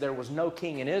those days there was no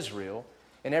king in Israel,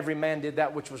 and every man did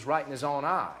that which was right in his own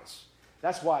eyes.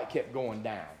 That's why it kept going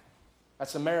down.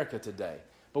 That's America today.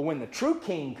 But when the true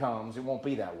king comes, it won't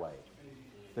be that way.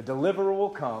 The deliverer will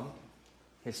come,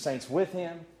 his saints with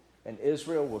him, and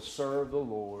Israel will serve the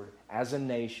Lord as a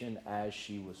nation as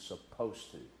she was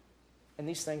supposed to. And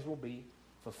these things will be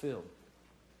fulfilled.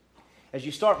 As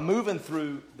you start moving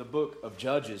through the book of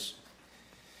Judges,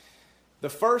 the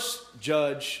first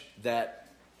judge that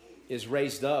is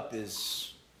raised up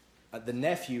is the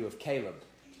nephew of Caleb.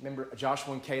 Remember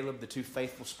Joshua and Caleb, the two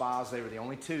faithful spies? They were the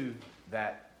only two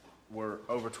that were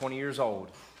over 20 years old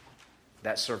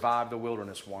that survived the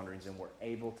wilderness wanderings and were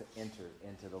able to enter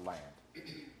into the land.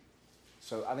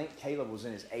 So I think Caleb was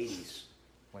in his 80s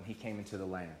when he came into the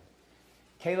land.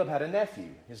 Caleb had a nephew.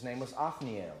 His name was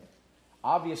Othniel.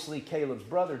 Obviously, Caleb's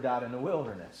brother died in the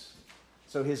wilderness.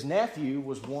 So his nephew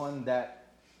was one that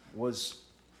was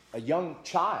a young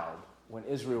child when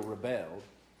Israel rebelled.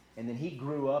 And then he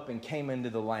grew up and came into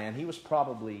the land. He was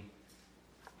probably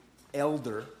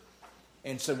elder.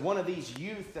 And so one of these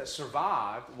youth that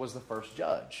survived was the first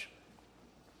judge.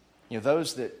 You know,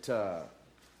 those that,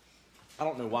 I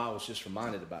don't know why I was just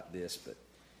reminded about this,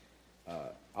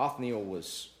 but Othniel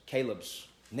was Caleb's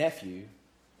nephew,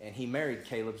 and he married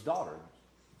Caleb's daughter.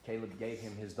 Caleb gave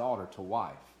him his daughter to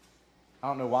wife. I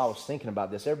don't know why I was thinking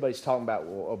about this. Everybody's talking about,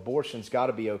 well, abortion's got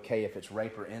to be okay if it's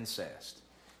rape or incest.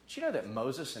 Did you know that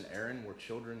Moses and Aaron were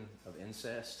children of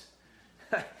incest?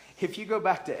 If you go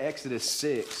back to Exodus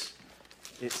 6,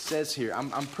 it says here,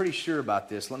 I'm pretty sure about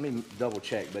this. Let me double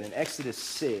check. But in Exodus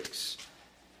 6,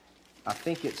 I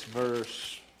think it's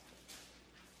verse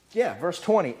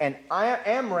 20. And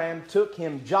Amram took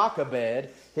him Jochebed,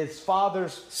 his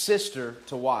father's sister,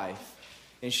 to wife,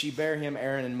 and she bare him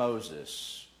Aaron and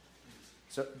Moses.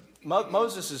 So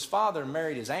Moses' father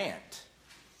married his aunt.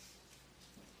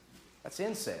 That's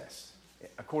incest,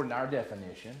 according to our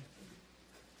definition.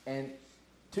 And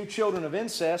two children of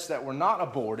incest that were not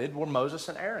aborted were Moses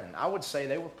and Aaron. I would say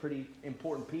they were pretty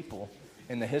important people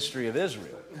in the history of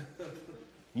Israel.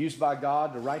 Used by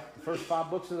God to write the first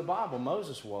 5 books of the Bible,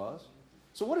 Moses was.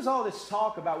 So what is all this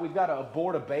talk about we've got to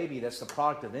abort a baby that's the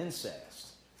product of incest?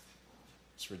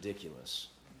 It's ridiculous.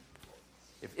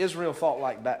 If Israel thought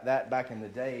like that back in the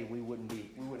day, we wouldn't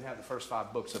have the first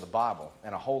 5 books of the Bible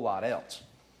and a whole lot else.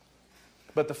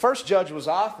 But the first judge was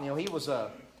Othniel. He was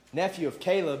a nephew of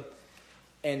Caleb,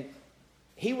 and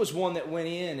he was one that went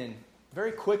in and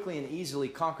very quickly and easily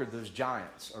conquered those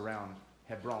giants around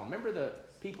Hebron. Remember the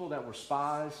people that were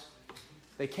spies?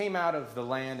 They came out of the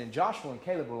land, and Joshua and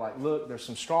Caleb were like, look, there's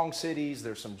some strong cities,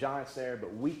 there's some giants there,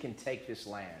 but we can take this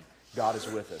land. God is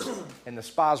with us. And the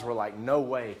spies were like, no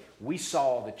way. We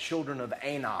saw the children of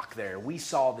Anak there. We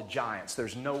saw the giants.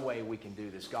 There's no way we can do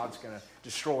this. God's going to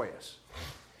destroy us.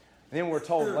 And then we're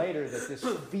told later that this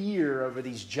fear over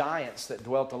these giants that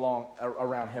dwelt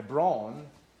around Hebron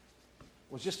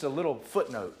was just a little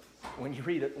footnote. When you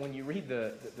read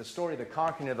the story of the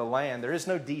conquering of the land, there is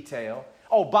no detail.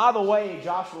 Oh, by the way,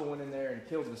 Joshua went in there and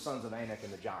killed the sons of Anak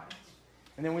and the giants.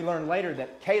 And then we learn later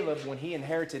that Caleb, when he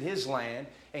inherited his land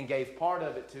and gave part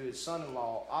of it to his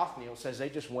son-in-law Othniel, says they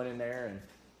just went in there and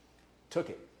took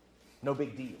it. No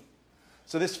big deal.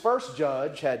 So this first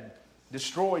judge had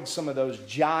destroyed some of those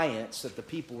giants that the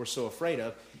people were so afraid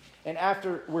of. And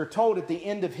after, we're told at the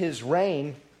end of his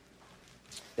reign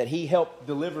that he helped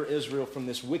deliver Israel from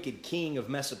this wicked king of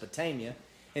Mesopotamia.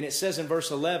 And it says in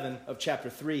verse 11 of chapter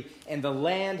 3, and the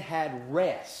land had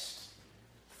rest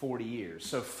 40 years.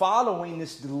 So following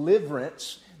this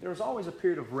deliverance, there was always a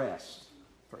period of rest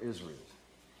for Israel.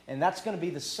 And that's going to be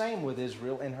the same with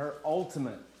Israel in her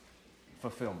ultimate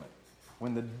fulfillment.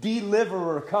 When the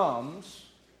deliverer comes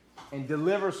and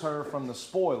delivers her from the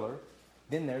spoiler,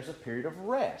 then there's a period of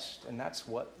rest. And that's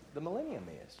what the millennium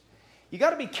is. You got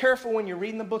to be careful when you're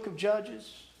reading the book of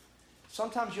Judges.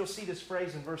 Sometimes you'll see this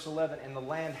phrase in verse 11, and the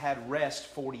land had rest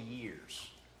 40 years.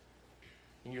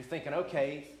 And you're thinking,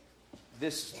 okay,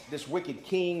 this wicked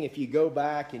king, if you go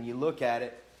back and you look at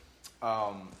it,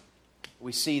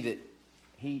 we see that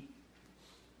he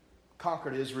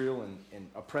conquered Israel and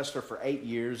oppressed her for 8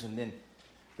 years, and then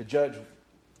the judge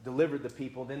delivered the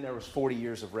people. Then there was 40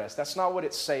 years of rest. That's not what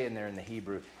it's saying there in the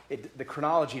Hebrew. The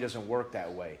chronology doesn't work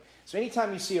that way. So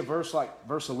anytime you see a verse like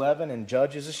verse 11 in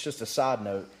Judges, it's just a side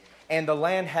note. And the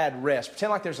land had rest.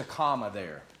 Pretend like there's a comma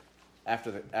there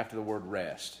after the word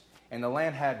rest. And the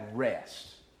land had rest.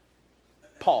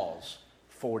 Pause.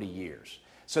 40 years.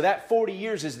 So that 40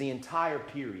 years is the entire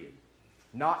period,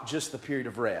 not just the period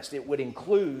of rest. It would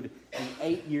include the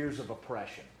 8 years of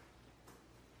oppression.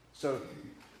 So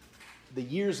the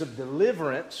years of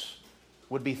deliverance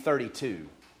would be 32.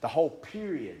 The whole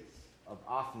period of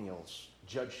Othniel's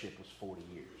judgeship was 40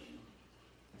 years.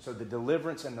 So the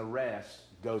deliverance and the rest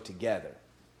go together.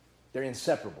 They're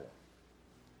inseparable.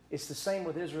 It's the same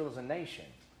with Israel as a nation.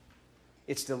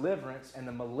 Its deliverance and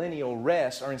the millennial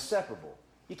rest are inseparable.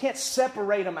 You can't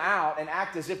separate them out and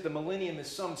act as if the millennium is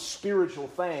some spiritual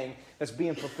thing that's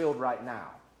being fulfilled right now.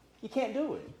 You can't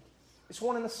do it. It's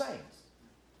one and the same.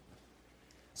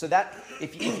 So that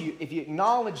if you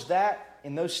acknowledge that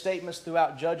in those statements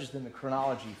throughout Judges, then the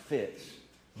chronology fits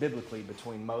biblically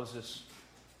between Moses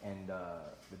and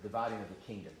the dividing of the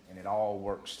kingdom, and it all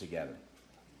works together.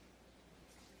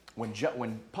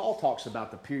 When Paul talks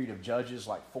about the period of Judges,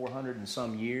 like 400 and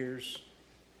some years,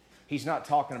 he's not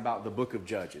talking about the book of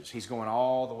Judges. He's going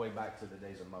all the way back to the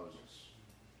days of Moses.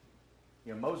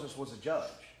 You know, Moses was a judge.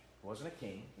 He wasn't a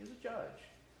king. He was a judge.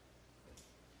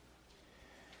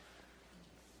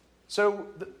 So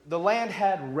the land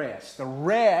had rest. The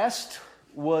rest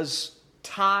was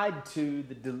tied to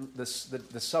the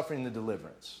suffering and the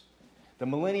deliverance. The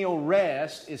millennial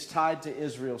rest is tied to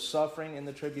Israel's suffering in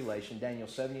the tribulation,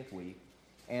 Daniel's 70th week,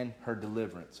 and her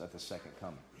deliverance at the second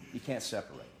coming. You can't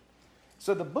separate.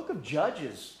 So the book of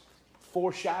Judges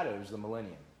foreshadows the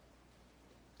millennium.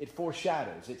 It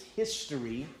foreshadows. It's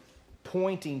history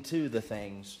pointing to the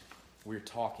things we're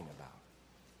talking about.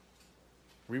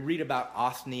 We read about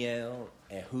Othniel,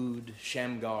 Ehud,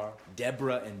 Shamgar,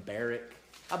 Deborah, and Barak.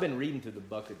 I've been reading through the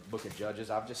book of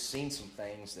Judges. I've just seen some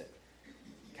things that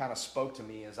kind of spoke to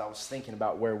me as I was thinking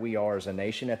about where we are as a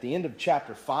nation. At the end of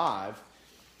chapter 5,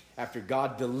 after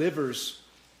God delivers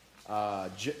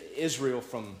Israel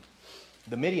from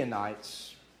the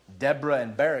Midianites, Deborah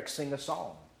and Barak sing a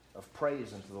song of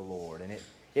praise unto the Lord. And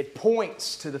it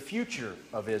points to the future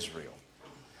of Israel.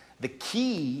 The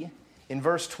key in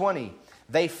verse 20,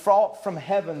 they fought from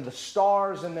heaven, the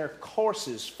stars in their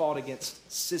courses fought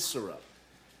against Sisera.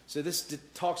 So this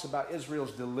talks about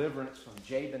Israel's deliverance from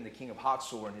Jabin, the king of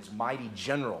Hatzor, and his mighty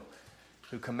general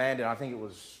who commanded, I think it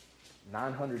was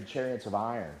 900 chariots of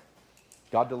iron.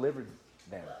 God delivered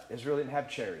them. Israel didn't have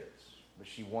chariots, but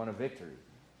she won a victory.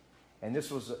 And this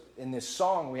was, in this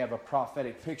song, we have a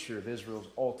prophetic picture of Israel's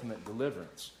ultimate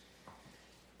deliverance.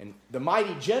 And the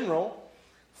mighty general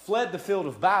fled the field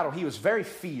of battle. He was very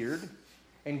feared,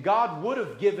 and God would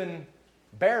have given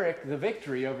Barak the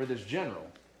victory over this general.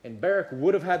 And Barak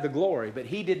would have had the glory, but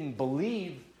he didn't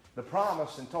believe the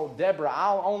promise and told Deborah,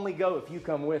 I'll only go if you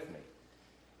come with me.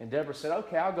 And Deborah said,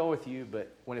 okay, I'll go with you,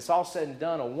 but when it's all said and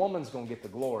done, a woman's going to get the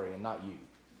glory and not you.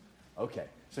 Okay,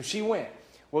 so she went.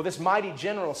 Well, this mighty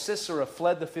general, Sisera,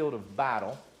 fled the field of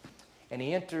battle, and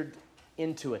he entered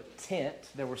into a tent.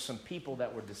 There were some people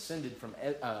that were descended from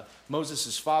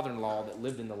Moses' father-in-law that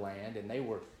lived in the land, and they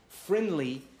were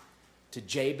friendly to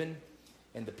Jabin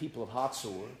and the people of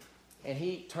Hatzor. And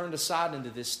he turned aside into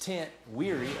this tent,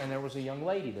 weary, and there was a young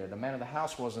lady there. The man of the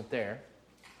house wasn't there.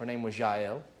 Her name was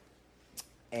Jael.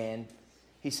 And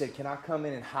he said, can I come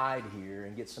in and hide here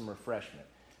and get some refreshment?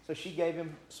 So she gave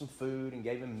him some food and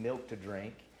gave him milk to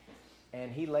drink.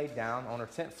 And he laid down on her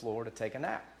tent floor to take a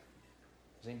nap.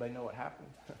 Does anybody know what happened?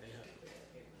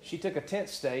 She took a tent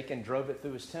stake and drove it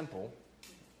through his temple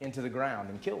into the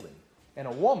ground and killed him. And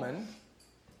a woman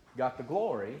got the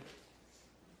glory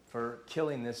for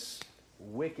killing this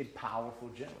wicked, powerful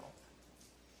general.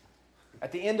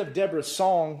 At the end of Deborah's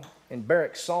song and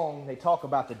Barak's song, they talk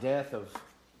about the death of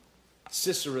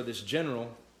Sisera, this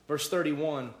general. Verse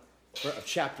 31 of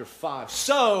chapter 5.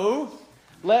 So,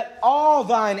 let all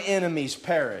thine enemies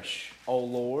perish, O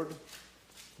Lord,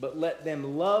 but let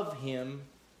them love him,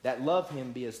 that love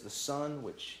him be as the sun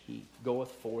which he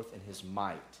goeth forth in his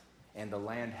might. And the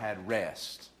land had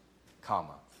rest,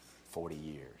 40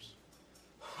 years.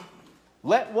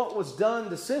 Let what was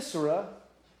done to Sisera,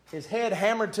 his head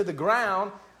hammered to the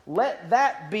ground, let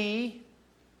that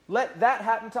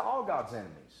happen to all God's enemies.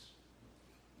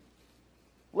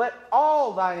 Let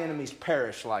all thine enemies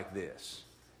perish like this.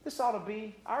 This ought to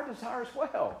be our desire as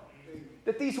well.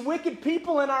 That these wicked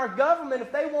people in our government,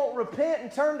 if they won't repent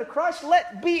and turn to Christ,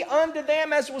 let be unto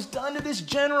them as was done to this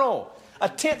general. A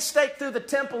tent stake through the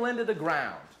temple into the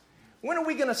ground. When are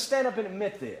we going to stand up and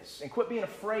admit this and quit being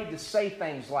afraid to say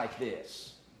things like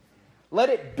this? Let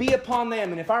it be upon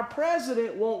them. And if our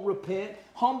president won't repent,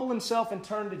 humble himself and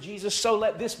turn to Jesus, so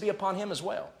let this be upon him as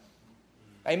well.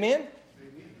 Amen?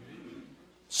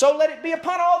 So let it be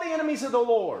upon all the enemies of the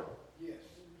Lord. Yes.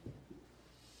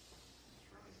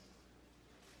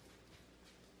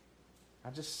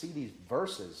 I just see these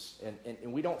verses,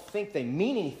 and we don't think they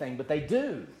mean anything, but they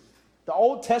do. The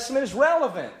Old Testament is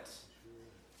relevant.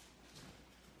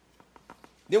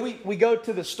 Then we go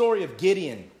to the story of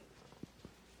Gideon.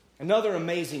 Another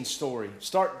amazing story.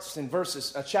 Starts in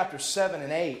chapter 7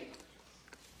 and 8.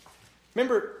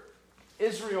 Remember,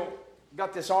 Israel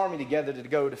got this army together to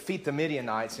go defeat the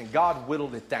Midianites, and God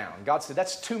whittled it down. God said,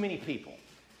 that's too many people.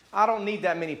 I don't need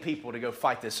that many people to go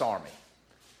fight this army.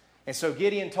 And so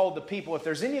Gideon told the people, if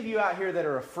there's any of you out here that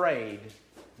are afraid,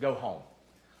 go home.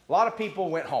 A lot of people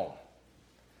went home.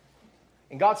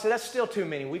 And God said, that's still too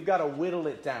many. We've got to whittle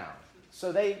it down.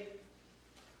 So there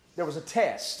was a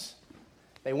test.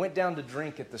 They went down to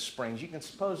drink at the springs. You can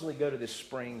supposedly go to the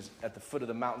springs at the foot of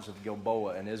the mountains of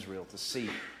Gilboa in Israel to see.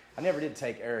 I never did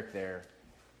take Eric there.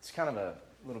 It's kind of a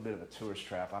little bit of a tourist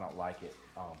trap. I don't like it.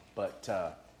 But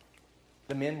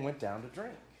the men went down to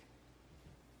drink.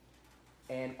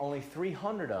 And only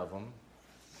 300 of them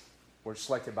were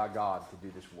selected by God to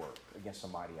do this work against a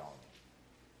mighty army.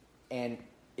 And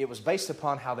it was based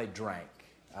upon how they drank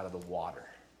out of the water.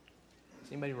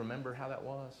 Does anybody remember how that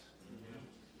was?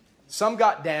 Some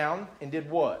got down and did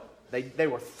what? They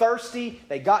were thirsty.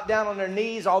 They got down on their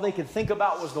knees. All they could think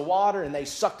about was the water, and they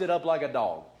sucked it up like a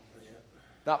dog,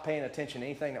 not paying attention to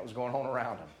anything that was going on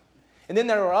around them. And then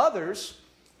there were others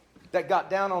that got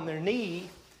down on their knee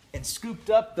and scooped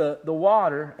up the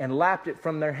water and lapped it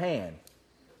from their hand.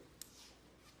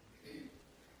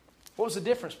 What was the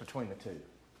difference between the two?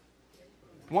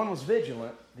 One was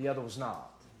vigilant, the other was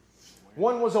not.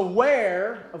 One was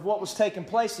aware of what was taking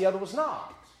place, the other was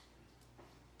not.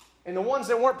 And the ones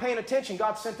that weren't paying attention,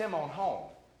 God sent them on home.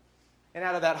 And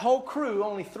out of that whole crew,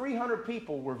 only 300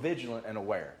 people were vigilant and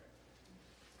aware.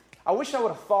 I wish I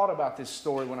would have thought about this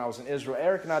story when I was in Israel.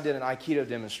 Eric and I did an Aikido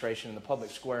demonstration in the public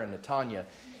square in Netanya.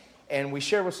 And we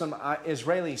shared with some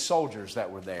Israeli soldiers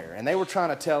that were there. And they were trying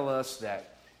to tell us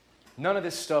that none of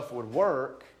this stuff would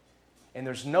work. And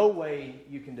there's no way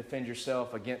you can defend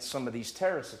yourself against some of these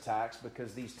terrorist attacks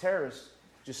because these terrorists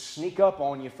just sneak up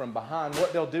on you from behind.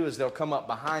 What they'll do is they'll come up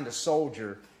behind a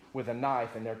soldier with a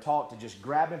knife, and they're taught to just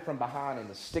grab him from behind and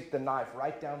to stick the knife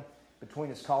right down between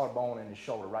his collarbone and his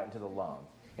shoulder, right into the lung,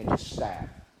 and just stab.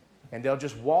 And they'll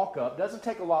just walk up. Doesn't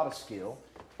take a lot of skill.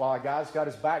 While a guy's got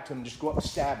his back to him, just go up and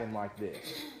stab him like this.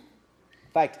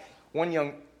 In fact, one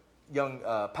young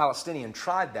Palestinian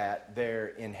tried that there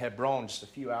in Hebron just a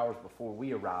few hours before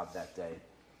we arrived that day,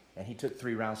 and he took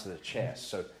 3 rounds to the chest.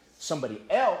 So somebody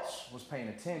else was paying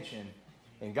attention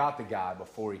and got the guy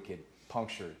before he could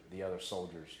puncture the other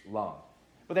soldier's lung.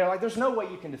 But they're like, there's no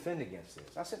way you can defend against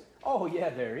this. I said, oh yeah,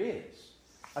 there is.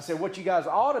 I said, what you guys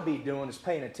ought to be doing is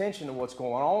paying attention to what's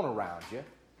going on around you.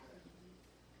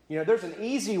 You know, there's an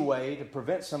easy way to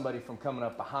prevent somebody from coming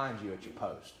up behind you at your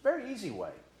post. Very easy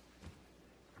way.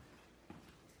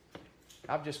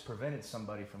 I've just prevented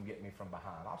somebody from getting me from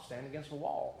behind. I'll stand against a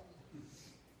wall.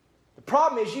 The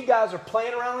problem is you guys are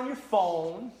playing around on your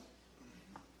phone,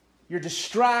 you're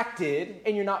distracted,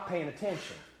 and you're not paying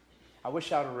attention. I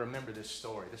wish I would have remembered this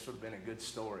story. This would have been a good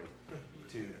story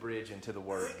to bridge into the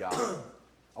Word of God.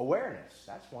 Awareness,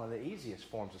 that's one of the easiest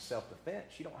forms of self-defense.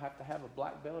 You don't have to have a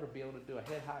black belt or be able to do a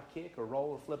head-high kick or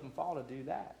roll or flip and fall to do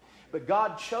that. But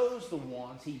God chose the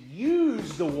ones, He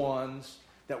used the ones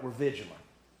that were vigilant.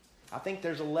 I think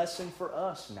there's a lesson for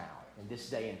us now in this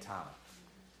day and time.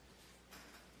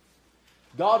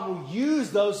 God will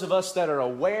use those of us that are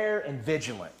aware and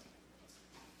vigilant.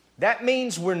 That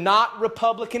means we're not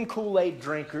Republican Kool-Aid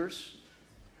drinkers.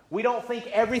 We don't think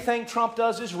everything Trump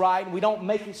does is right, and we don't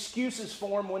make excuses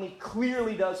for him when he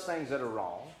clearly does things that are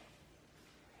wrong.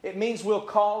 It means we'll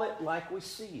call it like we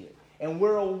see it. And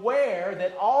we're aware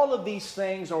that all of these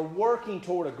things are working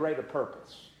toward a greater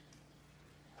purpose.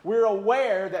 We're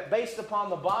aware that based upon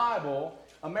the Bible,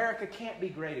 America can't be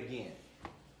great again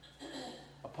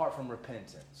apart from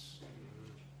repentance.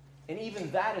 And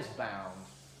even that is bound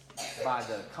by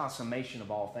the consummation of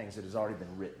all things that has already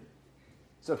been written.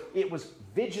 So it was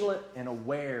vigilant and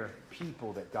aware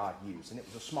people that God used, and it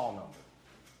was a small number.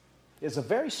 It's a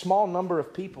very small number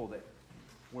of people that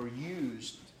were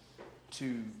used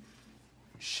to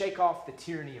shake off the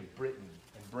tyranny of Britain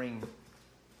and bring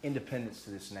independence to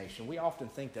this nation. We often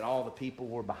think that all the people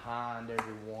were behind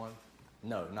everyone.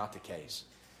 No, not the case.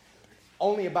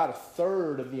 Only about a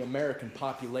third of the American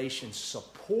population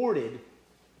supported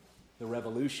the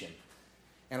revolution.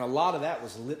 And a lot of that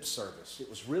was lip service. It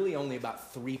was really only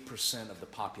about 3% of the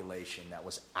population that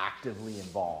was actively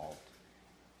involved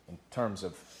in terms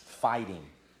of fighting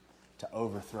to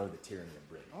overthrow the tyranny of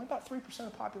Britain. Only about 3%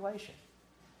 of the population.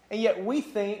 And yet we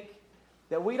think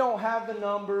that we don't have the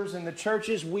numbers and the church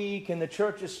is weak and the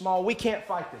church is small. We can't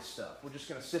fight this stuff. We're just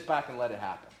going to sit back and let it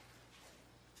happen.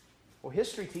 Well,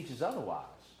 history teaches otherwise.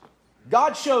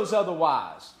 God shows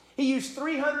otherwise. He used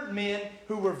 300 men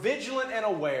who were vigilant and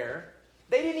aware.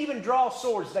 They didn't even draw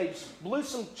swords. They blew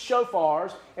some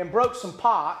shofars and broke some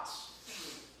pots.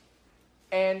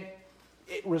 And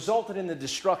it resulted in the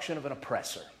destruction of an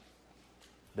oppressor,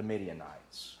 the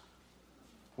Midianites.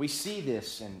 We see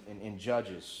this in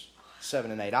Judges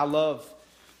 7 and 8. I love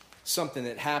something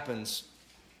that happens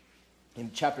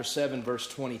in chapter 7, verse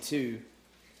 22.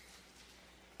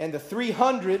 And the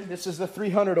 300, this is the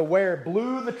 300 aware,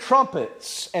 blew the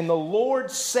trumpets, and the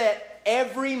Lord set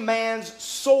every man's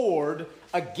sword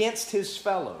against his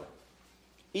fellow,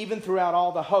 even throughout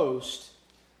all the host.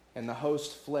 And the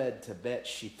host fled to Bet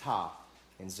Shittah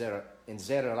in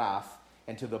Zererath,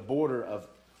 and to the border of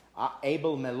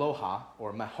Abel Meholah,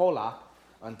 or Meholah,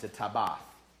 unto Tabath.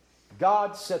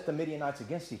 God set the Midianites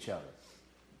against each other,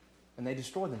 and they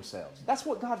destroyed themselves. That's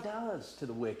what God does to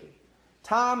the wicked.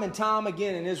 Time and time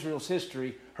again in Israel's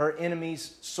history, her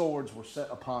enemies' swords were set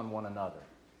upon one another.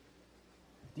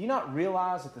 Do you not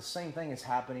realize that the same thing is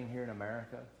happening here in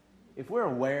America? If we're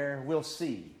aware, we'll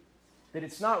see that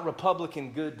it's not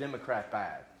Republican good, Democrat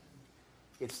bad.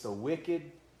 It's the wicked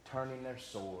turning their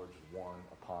swords one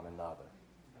upon another.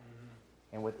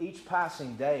 And with each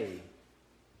passing day,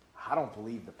 I don't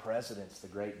believe the president's the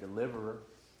great deliverer.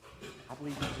 I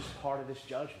believe he's just part of this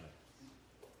judgment.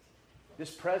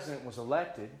 This president was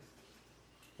elected.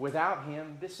 Without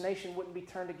him, this nation wouldn't be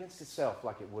turned against itself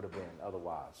like it would have been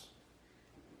otherwise.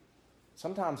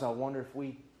 Sometimes I wonder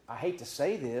if I hate to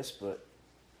say this, but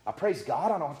I praise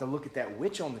God I don't have to look at that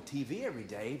witch on the TV every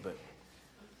day, but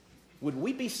would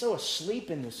we be so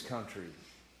asleep in this country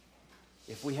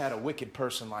if we had a wicked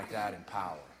person like that in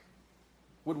power?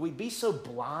 Would we be so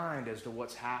blind as to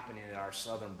what's happening at our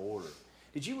southern border?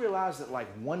 Did you realize that like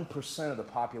 1% of the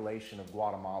population of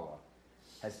Guatemala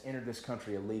has entered this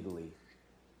country illegally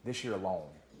this year alone,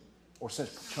 or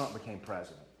since Trump became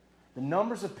president? The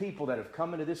numbers of people that have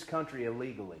come into this country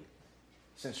illegally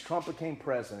since Trump became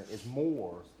president is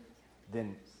more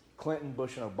than Clinton,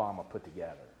 Bush, and Obama put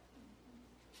together.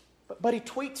 But he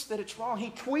tweets that it's wrong. He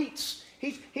tweets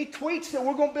that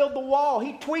we're going to build the wall.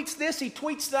 He tweets this, he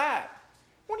tweets that.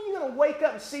 When are you going to wake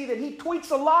up and see that he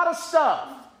tweets a lot of stuff,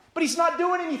 but he's not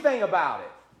doing anything about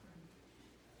it?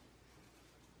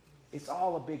 It's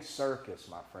all a big circus,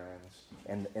 my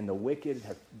friends. And the wicked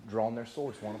have drawn their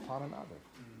swords one upon another.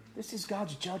 This is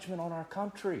God's judgment on our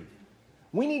country.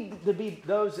 We need to be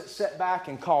those that sit back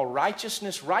and call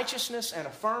righteousness, righteousness, and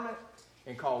affirm it,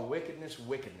 and call wickedness,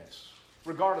 wickedness,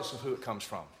 regardless of who it comes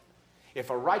from. If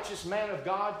a righteous man of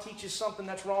God teaches something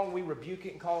that's wrong, we rebuke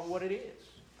it and call it what it is.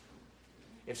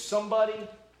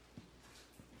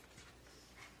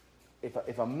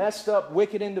 If a messed up,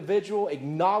 wicked individual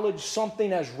acknowledges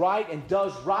something as right and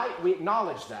does right, we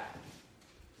acknowledge that.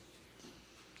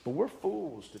 But we're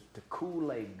fools to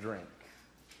Kool-Aid drink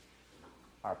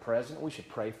our president. We should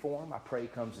pray for him. I pray he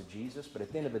comes to Jesus. But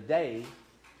at the end of the day,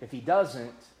 if he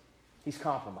doesn't, he's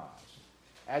compromised,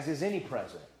 as is any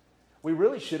president. We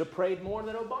really should have prayed more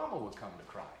that Obama would come to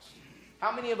Christ.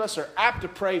 How many of us are apt to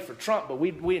pray for Trump, but we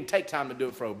didn't take time to do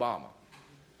it for Obama?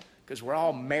 Because we're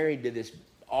all married to this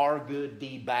R good,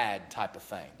 D bad type of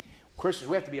thing. Christians,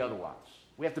 we have to be otherwise.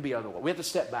 We have to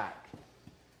step back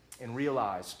and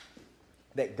realize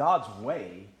that God's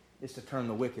way is to turn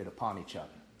the wicked upon each other.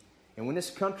 And when this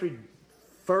country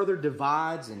further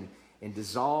divides and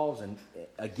dissolves and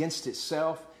against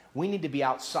itself, we need to be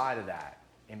outside of that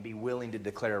and be willing to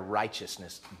declare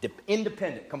righteousness,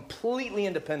 independent, completely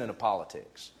independent of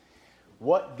politics.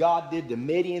 What God did to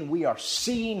Midian, we are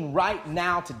seeing right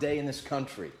now today in this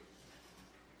country.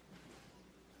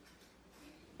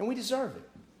 And we deserve it.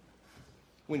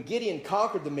 When Gideon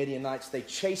conquered the Midianites, they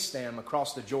chased them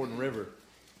across the Jordan River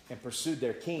and pursued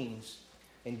their kings.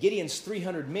 And Gideon's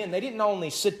 300 men, they didn't only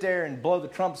sit there and blow the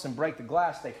trumpets and break the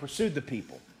glass, they pursued the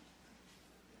people.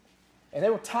 And they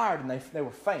were tired and they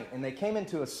were faint. And they came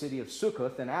into a city of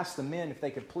Sukkoth and asked the men if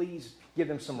they could please give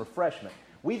them some refreshment.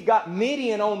 We've got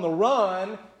Midian on the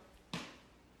run.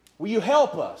 Will you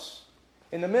help us?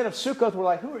 And the men of Sukkoth were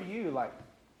like, who are you? Like,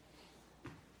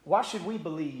 why should we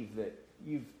believe that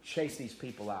you've chased these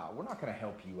people out? We're not going to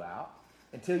help you out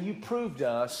until you prove to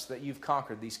us that you've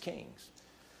conquered these kings.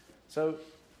 So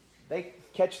they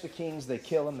catch the kings, they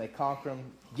kill them, they conquer them.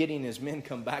 Gideon and his men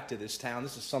come back to this town.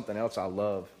 This is something else I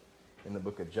love in the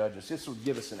book of Judges. This will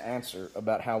give us an answer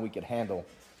about how we could handle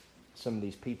some of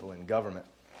these people in government.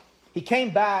 He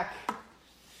came back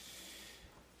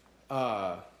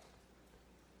after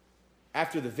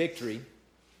the victory,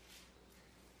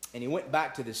 and he went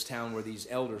back to this town where these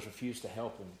elders refused to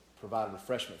help him provide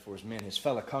refreshment for his men, his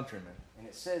fellow countrymen. And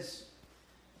it says,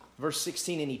 verse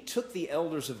 16, and he took the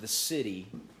elders of the city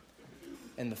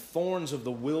and the thorns of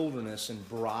the wilderness and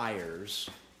briars,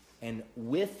 and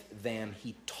with them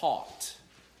he taught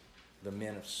the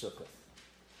men of Sukkoth.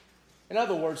 In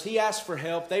other words, he asked for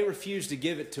help. They refused to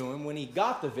give it to him. When he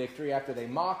got the victory, after they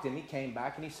mocked him, he came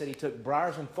back and he said he took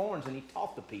briars and thorns and he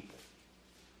taught the people.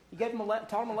 He taught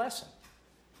them a lesson.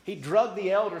 He drugged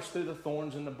the elders through the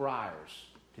thorns and the briars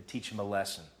to teach them a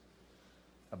lesson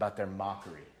about their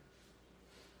mockery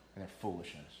and their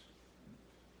foolishness.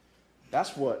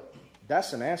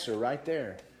 That's an answer right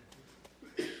there.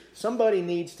 Somebody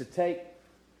needs to take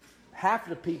half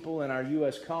the people in our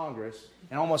U.S. Congress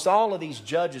and almost all of these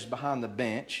judges behind the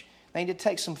bench. They need to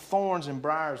take some thorns and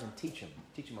briars and teach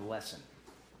them a lesson.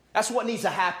 That's what needs to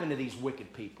happen to these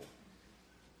wicked people.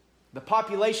 The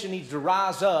population needs to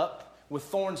rise up with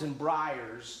thorns and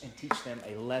briars and teach them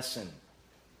a lesson.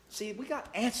 See, we got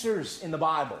answers in the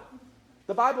Bible.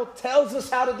 The Bible tells us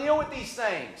how to deal with these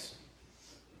things.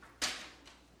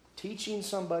 Teaching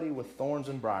somebody with thorns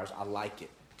and briars, I like it.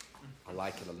 I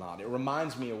like it a lot. It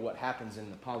reminds me of what happens in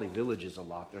the Poly Villages a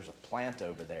lot. There's a plant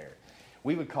over there.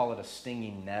 We would call it a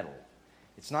stinging nettle.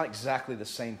 It's not exactly the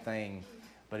same thing,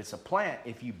 but it's a plant.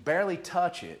 If you barely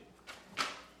touch it,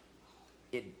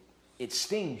 it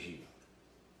stings you.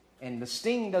 And the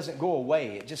sting doesn't go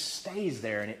away. It just stays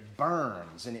there and it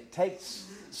burns. And it takes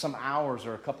some hours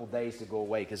or a couple days to go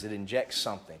away because it injects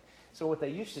something. So what they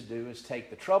used to do is take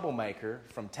the troublemaker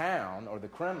from town or the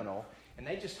criminal and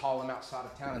they just haul him outside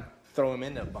of town and throw him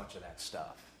into a bunch of that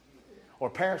stuff. Or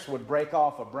parents would break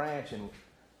off a branch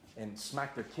and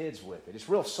smack their kids with it. It's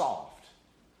real soft.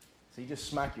 So you just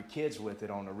smack your kids with it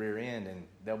on the rear end and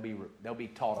they'll be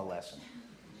taught a lesson.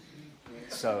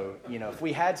 So, if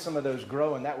we had some of those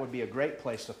growing, that would be a great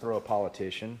place to throw a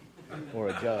politician or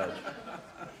a judge.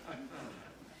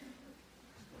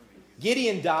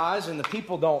 Gideon dies and the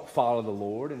people don't follow the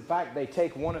Lord. In fact, they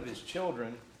take one of his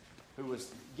children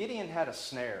Gideon had a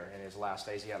snare in his last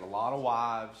days. He had a lot of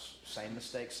wives, same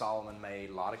mistake Solomon made,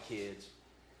 a lot of kids.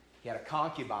 He had a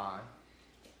concubine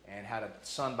and had a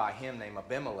son by him named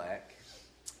Abimelech.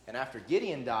 And after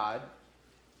Gideon died,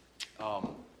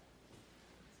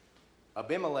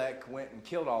 Abimelech went and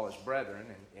killed all his brethren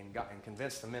and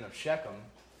convinced the men of Shechem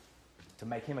to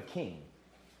make him a king.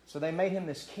 So they made him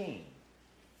this king.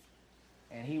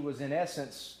 And he was, in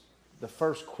essence, the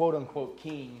first quote-unquote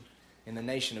king in the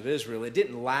nation of Israel. It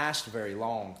didn't last very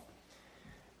long.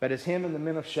 But as him and the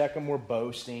men of Shechem were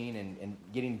boasting and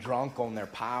getting drunk on their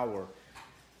power,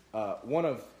 one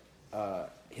of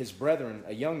his brethren,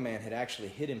 a young man, had actually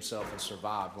hid himself and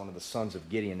survived, one of the sons of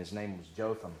Gideon. His name was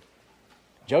Jotham.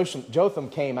 Jotham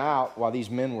came out while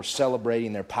these men were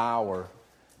celebrating their power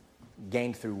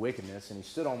gained through wickedness, and he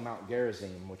stood on Mount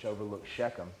Gerizim, which overlooked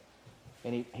Shechem,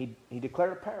 and he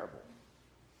declared a parable.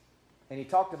 And he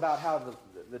talked about how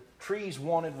the trees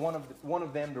wanted one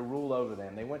of them to rule over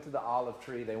them. They went to the olive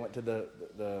tree, they went to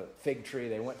the fig tree,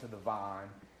 they went to the vine.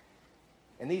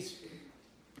 And these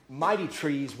mighty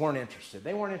trees weren't interested.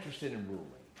 They weren't interested in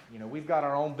ruling. We've got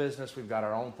our own business, we've got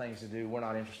our own things to do, we're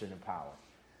not interested in power.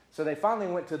 So they finally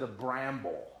went to the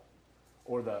bramble,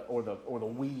 or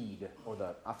the weed,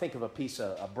 I think of a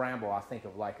bramble, I think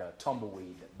of like a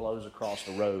tumbleweed that blows across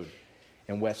the road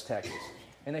in West Texas.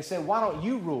 And they said, why don't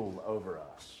you rule over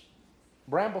us?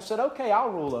 Bramble said, okay,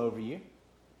 I'll rule over you.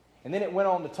 And then it went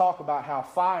on to talk about how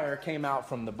fire came out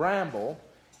from the bramble,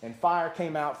 and fire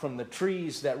came out from the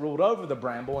trees that ruled over the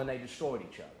bramble, and they destroyed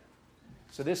each other.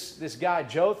 So this guy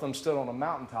Jotham stood on a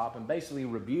mountaintop and basically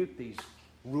rebuked these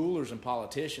rulers and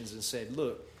politicians and said,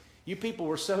 look, you people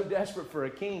were so desperate for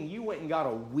a king, you went and got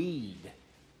a weed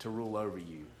to rule over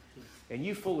you. And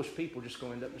you foolish people are just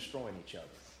going to end up destroying each other.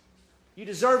 You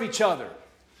deserve each other,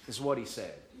 is what he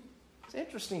said. It's an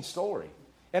interesting story.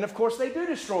 And of course, they do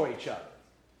destroy each other.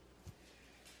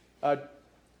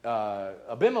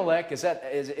 Abimelech is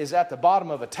at the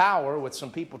bottom of a tower with some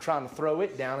people trying to throw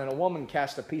it down, and a woman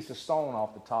casts a piece of stone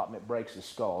off the top and it breaks his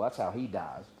skull. That's how he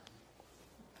dies.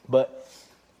 But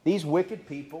these wicked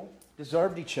people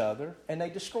deserved each other, and they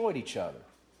destroyed each other.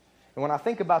 And when I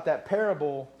think about that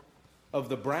parable of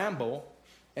the bramble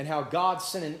and how God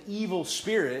sent an evil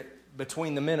spirit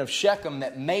between the men of Shechem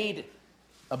that made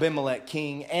Abimelech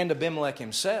king and Abimelech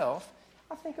himself,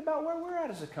 I think about where we're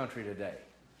at as a country today.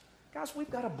 Guys,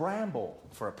 we've got a bramble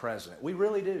for a president. We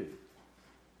really do.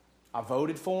 I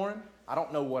voted for him. I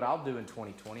don't know what I'll do in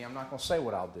 2020. I'm not going to say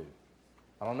what I'll do.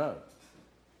 I don't know.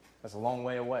 That's a long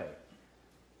way away.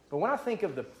 But when I think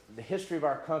of the history of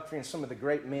our country and some of the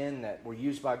great men that were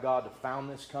used by God to found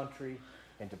this country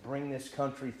and to bring this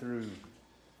country through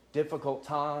difficult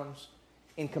times,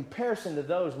 in comparison to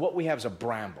those, what we have is a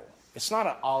bramble. It's not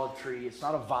an olive tree. It's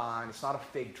not a vine. It's not a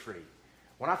fig tree.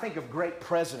 When I think of great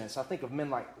presidents, I think of men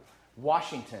like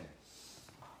Washington,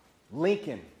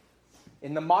 Lincoln.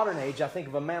 In the modern age, I think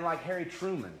of a man like Harry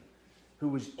Truman, who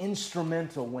was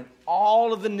instrumental when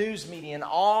all of the news media and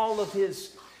all of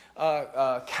his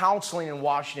counseling in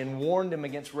Washington warned him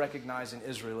against recognizing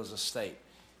Israel as a state.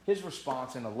 His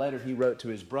response in a letter he wrote to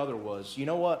his brother was, you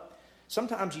know what?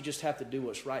 Sometimes you just have to do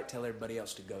what's right, tell everybody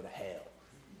else to go to hell.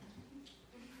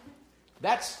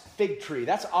 That's fig tree,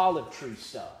 that's olive tree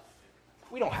stuff.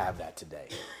 We don't have that today.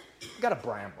 We've got a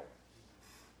bramble.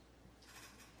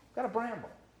 Got a bramble.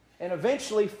 And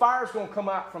eventually fire's going to come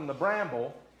out from the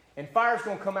bramble, and fire's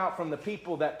going to come out from the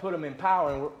people that put them in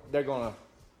power, and they're going to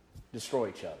destroy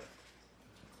each other.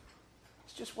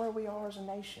 It's just where we are as a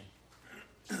nation.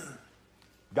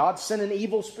 God sent an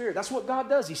evil spirit. That's what God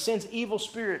does. He sends evil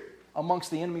spirit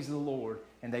amongst the enemies of the Lord,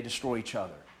 and they destroy each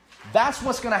other. That's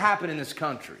what's going to happen in this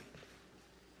country.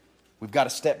 We've got to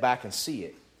step back and see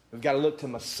it. We've got to look to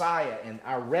Messiah, and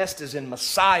our rest is in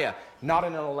Messiah, not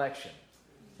in an election,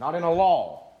 not in a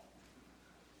law.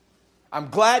 I'm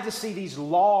glad to see these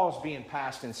laws being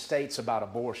passed in states about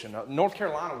abortion. North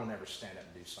Carolina will never stand up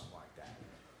and do something like that.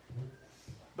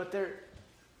 But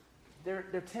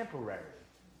they're temporary,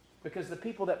 because the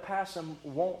people that pass them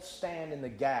won't stand in the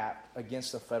gap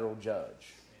against the federal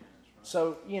judge.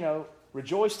 So,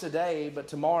 rejoice today, but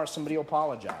tomorrow somebody will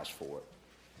apologize for it.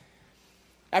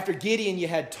 After Gideon, you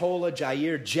had Tola,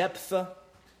 Jair, Jephthah.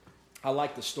 I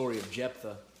like the story of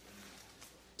Jephthah.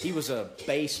 He was a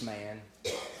base man,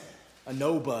 a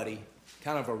nobody,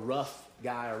 kind of a rough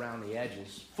guy around the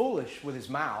edges. Foolish with his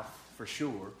mouth, for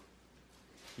sure.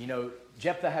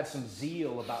 Jephthah had some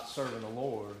zeal about serving the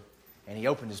Lord, and he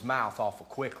opened his mouth awful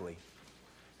quickly.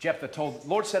 Jephthah told, the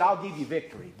Lord said, I'll give you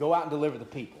victory. Go out and deliver the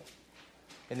people.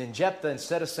 And then Jephthah,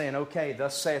 instead of saying, okay,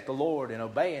 thus saith the Lord, and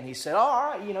obeying, he said,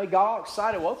 all right, he got all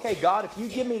excited. Well, okay, God, if you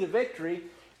give me the victory,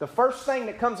 the first thing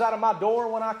that comes out of my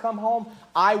door when I come home,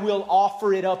 I will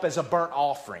offer it up as a burnt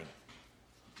offering.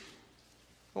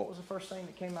 What was the first thing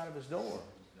that came out of his door?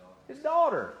 His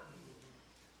daughter.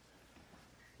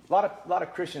 A lot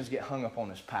of Christians get hung up on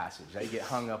this passage. They get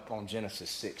hung up on Genesis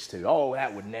 6 too. Oh,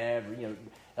 that would never,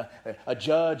 a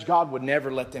judge, God would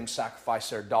never let them sacrifice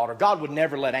their daughter. God would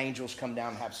never let angels come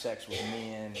down and have sex with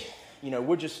men.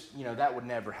 We're just, that would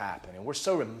never happen. And we're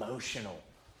so emotional.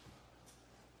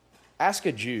 Ask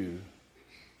a Jew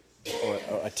or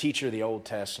a teacher of the Old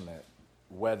Testament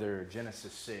whether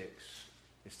Genesis 6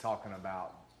 is talking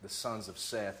about the sons of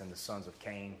Seth and the sons of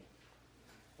Cain,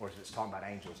 or is it talking about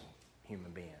angels and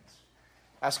human beings?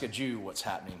 Ask a Jew what's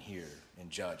happening here in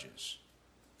Judges.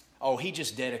 Oh, he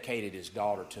just dedicated his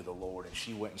daughter to the Lord and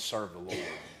she went and served the Lord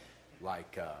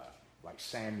like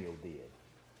Samuel did.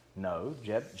 No,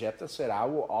 Jephthah said, I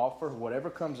will offer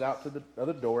whatever comes out to the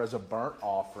other door as a burnt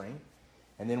offering.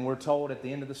 And then we're told at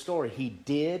the end of the story, he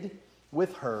did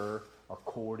with her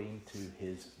according to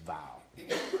his vow.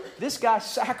 This guy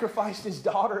sacrificed his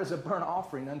daughter as a burnt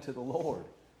offering unto the Lord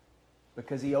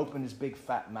because he opened his big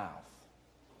fat mouth.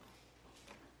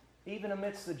 Even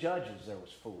amidst the judges, there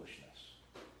was foolishness.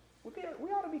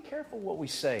 We ought to be careful what we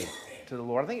say to the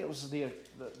Lord. I think it was the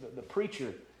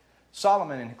preacher,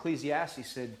 Solomon in Ecclesiastes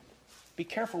said, be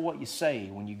careful what you say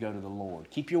when you go to the Lord.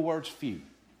 Keep your words few.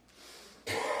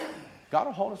 God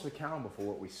will hold us accountable for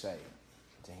what we say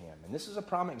to Him. And this is a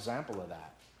prime example of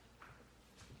that.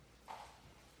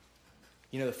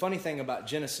 The funny thing about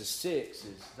Genesis 6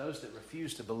 is those that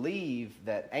refuse to believe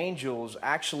that angels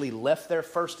actually left their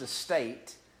first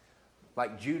estate,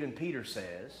 like Jude and Peter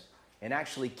says, and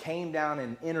actually came down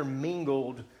and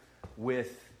intermingled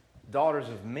with daughters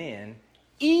of men,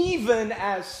 even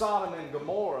as Sodom and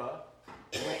Gomorrah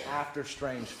went after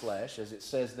strange flesh, as it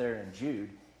says there in Jude.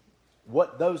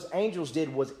 What those angels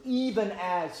did was even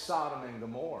as Sodom and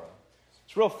Gomorrah.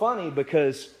 It's real funny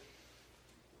because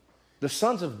the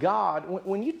sons of God,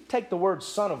 when you take the word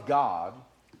son of God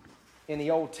in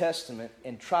the Old Testament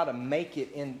and try to make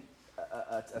it in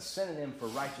a synonym for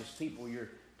righteous people, you're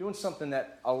doing something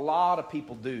that a lot of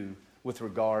people do with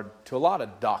regard to a lot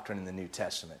of doctrine in the New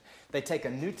Testament. They take a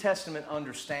New Testament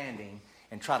understanding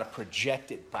and try to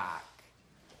project it back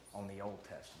on the Old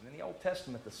Testament. In the Old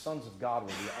Testament, the sons of God were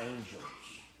the angels.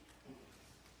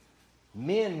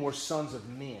 Men were sons of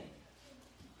men.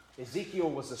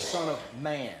 Ezekiel was the son of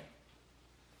man.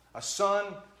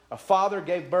 A father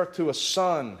gave birth to a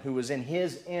son who was in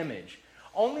his image.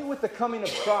 Only with the coming of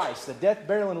Christ, the death,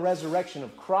 burial, and resurrection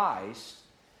of Christ,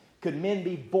 could men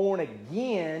be born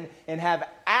again and have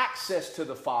access to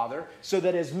the Father, so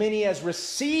that as many as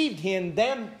received Him,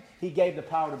 them He gave the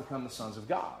power to become the sons of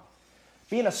God.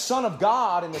 Being a son of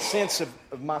God in the sense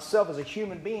of myself as a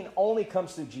human being only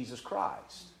comes through Jesus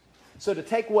Christ. So to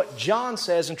take what John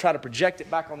says and try to project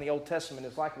it back on the Old Testament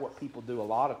is like what people do a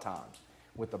lot of times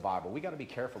with the Bible. We've got to be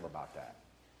careful about that.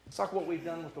 It's like what we've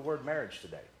done with the word marriage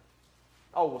today.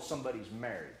 Oh, well, somebody's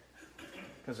married.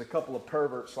 Because a couple of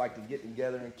perverts like to get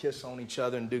together and kiss on each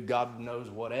other and do God knows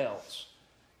what else.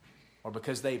 Or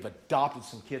because they've adopted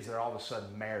some kids, they're all of a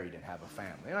sudden married and have a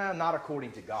family. Not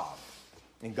according to God.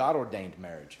 And God ordained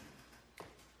marriage.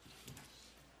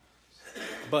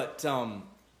 But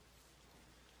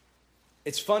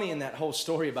it's funny in that whole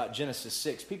story about Genesis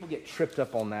 6. People get tripped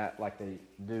up on that like they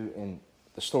do in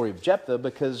the story of Jephthah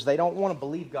because they don't want to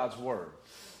believe God's word.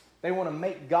 They want to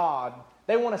make God,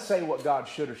 they want to say what God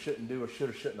should or shouldn't do or should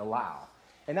or shouldn't allow.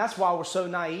 And that's why we're so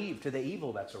naive to the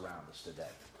evil that's around us today.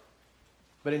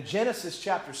 But in Genesis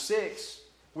chapter 6,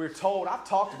 we're told, I've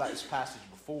talked about this passage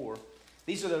before,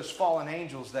 these are those fallen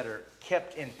angels that are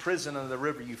kept in prison under the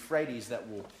river Euphrates that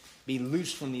will be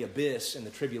loosed from the abyss in the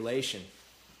tribulation.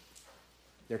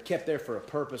 They're kept there for a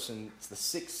purpose, and it's the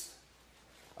sixth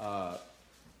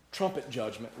trumpet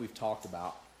judgment we've talked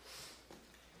about.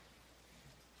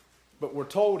 But we're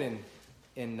told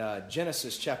in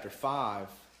Genesis chapter 5,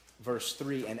 verse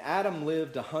 3, and Adam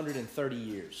lived 130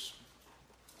 years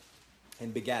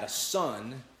and begat a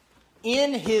son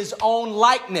in his own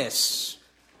likeness,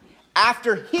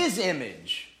 after his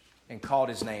image, and called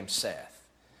his name Seth.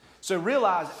 So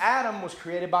realize Adam was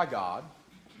created by God.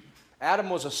 Adam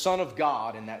was a son of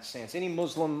God in that sense. Any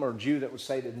Muslim or Jew that would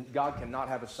say that God cannot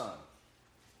have a son,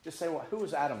 just say, well, who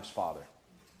was Adam's father?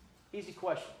 Easy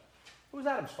question. Who was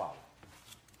Adam's father?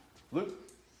 Luke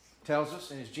tells us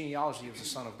in his genealogy he was the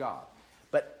son of God.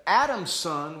 But Adam's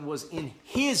son was in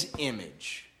his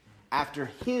image,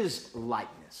 after his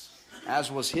likeness,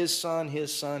 as was his son,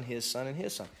 his son, his son, and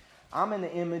his son. I'm in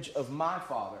the image of my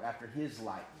Father after his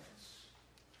likeness.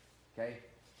 Okay?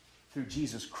 Through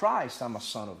Jesus Christ, I'm a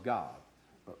son of God.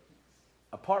 But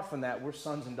apart from that, we're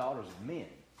sons and daughters of men.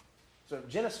 So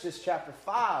Genesis chapter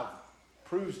 5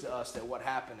 proves to us that what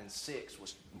happened in 6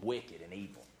 was wicked and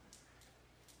evil.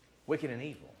 Wicked and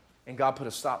evil. And God put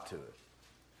a stop to it.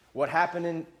 What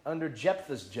happened under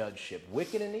Jephthah's judgeship?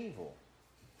 Wicked and evil.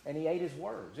 And he ate his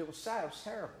words. It was sad. It was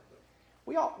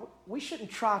terrible. We shouldn't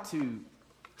try to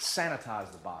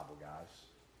sanitize the Bible, guys.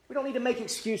 We don't need to make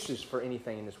excuses for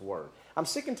anything in this word. I'm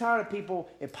sick and tired of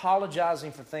people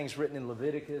apologizing for things written in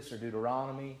Leviticus or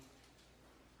Deuteronomy.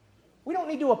 We don't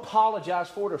need to apologize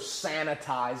for it or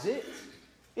sanitize it.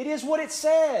 It is what it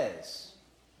says.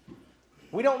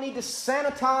 We don't need to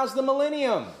sanitize the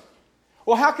millennium.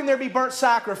 Well, how can there be burnt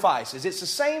sacrifices? It's the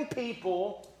same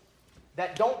people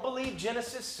that don't believe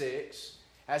Genesis 6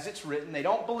 as it's written. They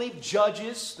don't believe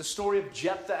Judges, the story of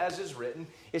Jephthah as is written.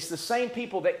 It's the same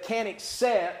people that can't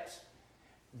accept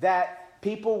that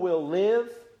people will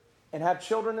live and have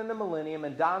children in the millennium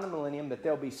and die in the millennium, that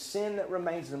there'll be sin that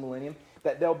remains in the millennium,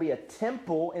 that there'll be a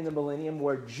temple in the millennium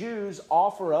where Jews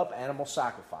offer up animal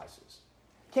sacrifices.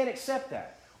 Can't accept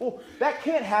that. Well, that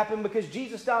can't happen because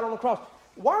Jesus died on the cross.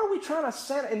 Why are we trying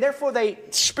to and therefore they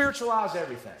spiritualize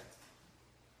everything?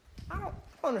 I don't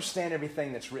understand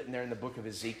everything that's written there in the book of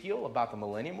Ezekiel about the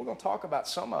millennium. We're going to talk about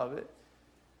some of it.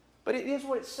 But it is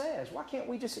what it says. Why can't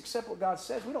we just accept what God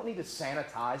says? We don't need to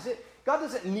sanitize it. God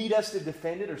doesn't need us to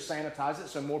defend it or sanitize it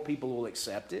so more people will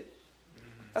accept it.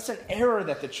 That's an error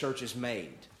that the church has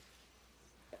made.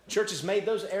 Church has made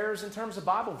those errors in terms of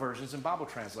Bible versions and Bible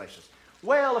translations.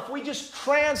 Well, if we just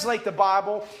translate the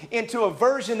Bible into a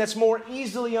version that's more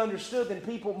easily understood, then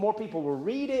more people will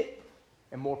read it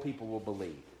and more people will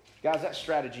believe. Guys, that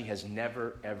strategy has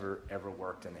never, ever, ever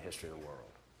worked in the history of the world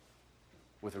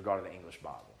with regard to the English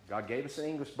Bible. God gave us an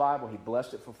English Bible. He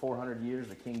blessed it for 400 years,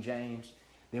 the King James.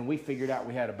 Then we figured out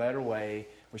we had a better way.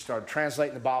 We started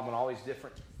translating the Bible in all these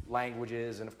different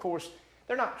languages. And of course,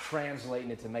 they're not translating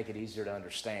it to make it easier to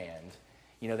understand.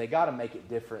 You know, they got to make it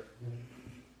different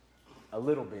a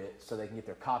little bit so they can get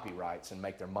their copyrights and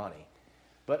make their money.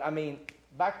 But I mean,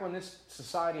 back when this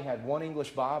society had one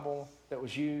English Bible that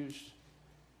was used,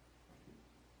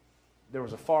 there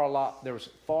was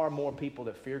far more people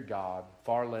that feared God,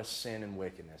 far less sin and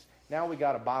wickedness. Now we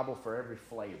got a Bible for every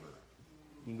flavor.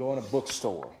 You can go in a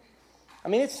bookstore. I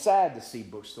mean, it's sad to see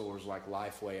bookstores like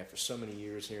Lifeway after so many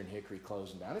years here in Hickory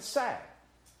closing down. It's sad.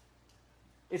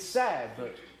 It's sad,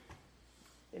 but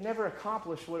it never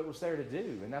accomplished what it was there to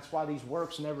do, and that's why these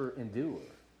works never endure.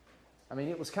 I mean,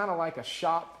 it was kind of like a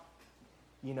shop,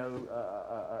 you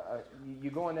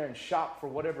go in there and shop for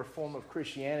whatever form of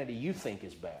Christianity you think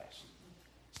is best,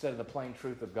 instead of the plain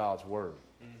truth of God's Word.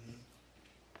 Mm-hmm.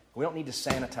 We don't need to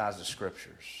sanitize the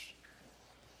Scriptures.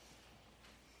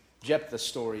 Jephthah's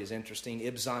story is interesting.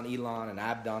 Ibzan, Elon, and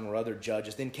Abdon were other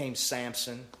judges. Then came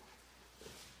Samson.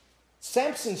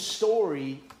 Samson's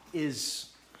story is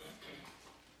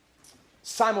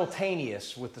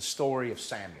simultaneous with the story of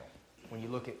Samuel. when you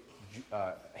look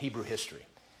at Hebrew history.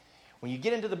 When you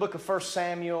get into the book of 1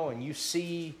 Samuel and you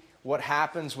see what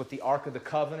happens with the Ark of the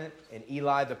Covenant and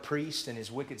Eli the priest and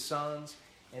his wicked sons,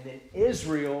 and then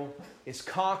Israel is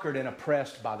conquered and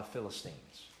oppressed by the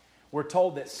Philistines. We're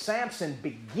told that Samson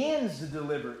begins to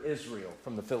deliver Israel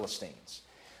from the Philistines.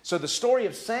 So the story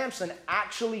of Samson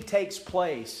actually takes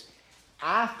place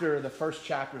after the first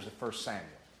chapters of 1 Samuel.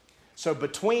 So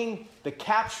between the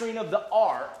capturing of the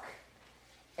ark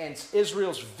and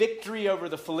Israel's victory over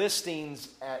the Philistines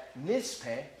at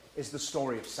Mizpeh is the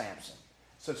story of Samson.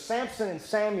 So Samson and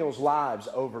Samuel's lives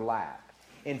overlap.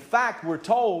 In fact, we're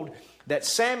told that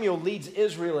Samuel leads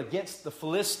Israel against the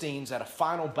Philistines at a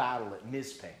final battle at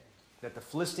Mizpeh. That the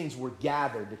Philistines were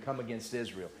gathered to come against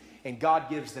Israel. And God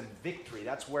gives them victory.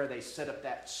 That's where they set up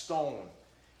that stone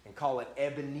and call it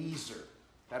Ebenezer.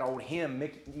 That old hymn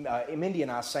Mindy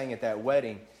and I sang at that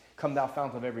wedding, "Come thou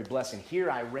fount of every blessing. Here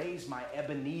I raise my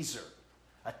Ebenezer,"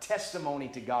 a testimony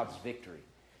to God's victory.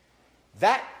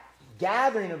 That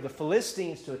gathering of the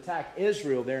Philistines to attack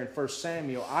Israel there in 1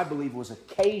 Samuel, I believe, was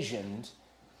occasioned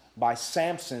by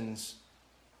Samson's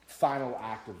final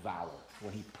act of valor,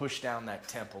 when he pushed down that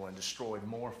temple and destroyed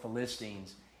more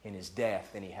Philistines in his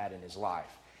death than he had in his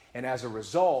life. And as a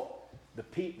result, the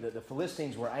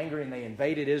Philistines were angry and they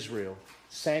invaded Israel.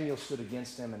 Samuel stood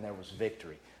against them and there was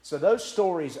victory. So those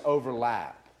stories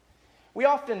overlap. We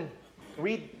often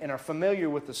read and are familiar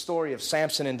with the story of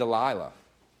Samson and Delilah.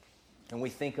 And we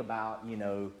think about,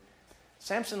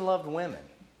 Samson loved women.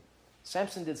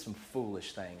 Samson did some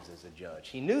foolish things as a judge.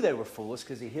 He knew they were foolish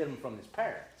because he hid them from his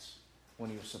parents when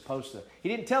he was supposed to. He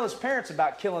didn't tell his parents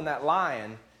about killing that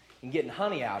lion and getting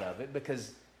honey out of it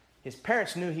because his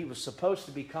parents knew he was supposed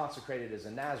to be consecrated as a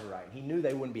Nazirite. And he knew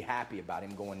they wouldn't be happy about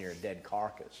him going near a dead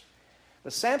carcass.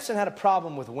 But Samson had a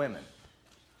problem with women.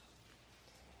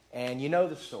 And you know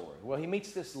the story. Well, he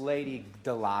meets this lady,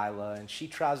 Delilah, and she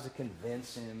tries to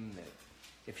convince him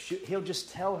that he'll just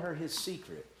tell her his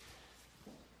secret.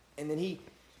 And then he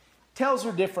tells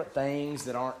her different things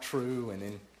that aren't true, and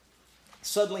then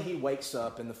suddenly he wakes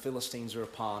up and the Philistines are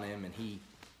upon him and he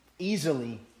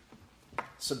easily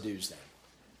subdues them.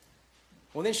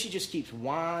 Well, then she just keeps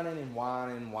whining and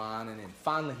whining and whining, and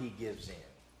finally he gives in.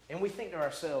 And we think to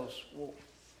ourselves, well,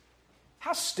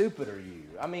 how stupid are you?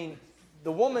 I mean,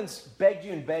 the woman's begged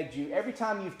you and begged you. Every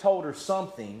time you've told her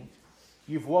something,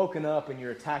 you've woken up and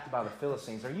you're attacked by the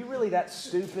Philistines. Are you really that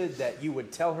stupid that you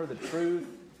would tell her the truth?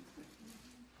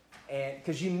 And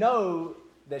because you know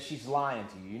that she's lying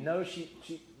to you. You know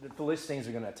the Philistines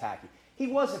are going to attack you. He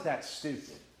wasn't that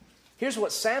stupid. Here's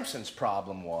what Samson's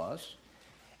problem was.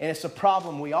 And it's a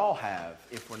problem we all have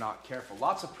if we're not careful.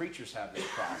 Lots of preachers have this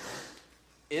problem.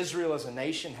 Israel as a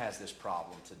nation has this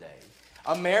problem today.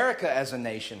 America as a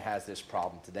nation has this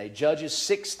problem today. Judges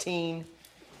 16,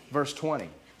 verse 20.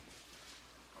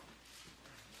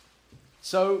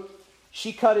 So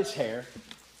she cut his hair.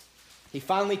 He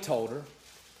finally told her.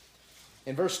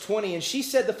 In verse 20, and she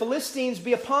said, "The Philistines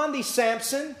be upon thee,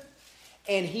 Samson."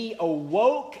 And he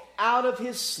awoke out of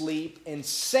his sleep and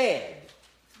said,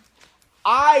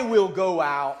 "I will go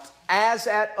out as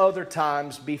at other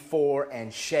times before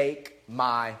and shake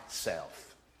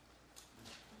myself."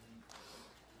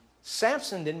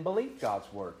 Samson didn't believe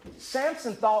God's word.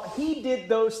 Samson thought he did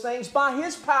those things by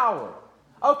his power.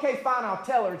 Okay, fine, I'll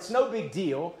tell her. It's no big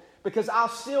deal because I'll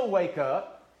still wake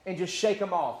up and just shake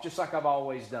them off, just like I've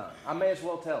always done. I may as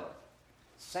well tell her.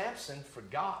 Samson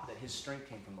forgot that his strength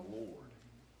came from the Lord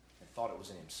and thought it was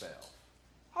in himself.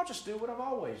 I'll just do what I've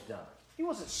always done. He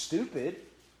wasn't stupid.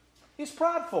 He's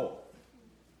prideful.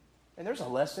 And there's a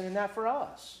lesson in that for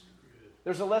us.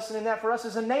 There's a lesson in that for us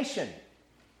as a nation.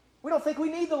 We don't think we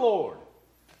need the Lord.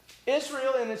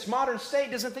 Israel in its modern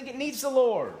state doesn't think it needs the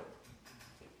Lord.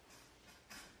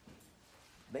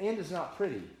 The end is not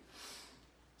pretty.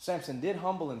 Samson did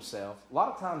humble himself. A lot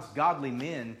of times godly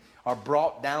men are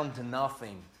brought down to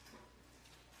nothing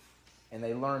and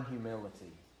they learn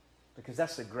humility because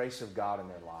that's the grace of God in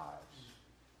their lives.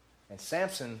 And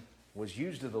Samson was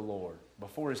used of the Lord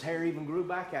before his hair even grew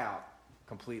back out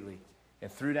completely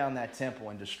and threw down that temple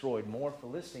and destroyed more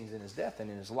Philistines in his death than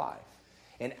in his life.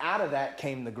 And out of that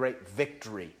came the great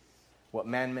victory. What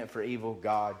man meant for evil,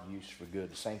 God used for good.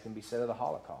 The same can be said of the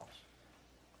Holocaust.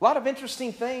 A lot of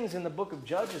interesting things in the book of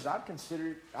Judges.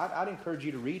 I'd encourage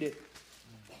you to read it.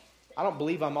 I don't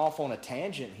believe I'm off on a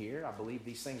tangent here. I believe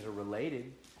these things are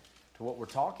related to what we're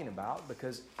talking about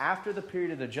because after the period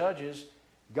of the Judges,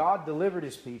 God delivered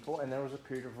his people and there was a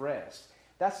period of rest.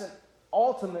 That's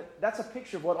a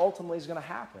picture of what ultimately is going to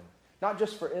happen. Not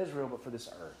just for Israel, but for this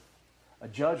earth. A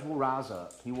judge will rise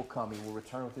up. He will come. He will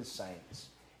return with his saints.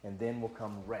 And then will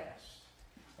come rest.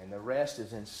 And the rest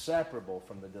is inseparable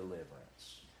from the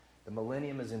deliverance. The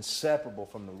millennium is inseparable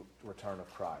from the return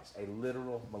of Christ. A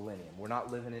literal millennium. We're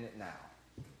not living in it now.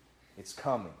 It's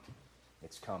coming.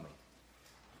 It's coming.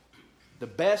 The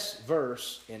best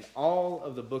verse in all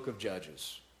of the book of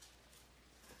Judges.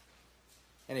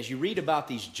 And as you read about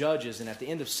these judges, and at the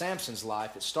end of Samson's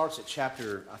life, it starts at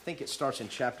chapter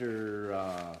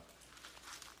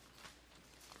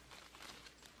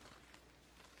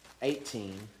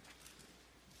 18.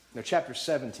 No, chapter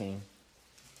 17,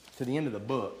 to the end of the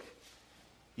book,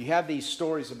 you have these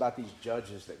stories about these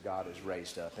judges that God has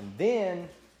raised up. And then,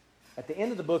 at the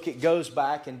end of the book, it goes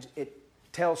back and it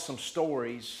tells some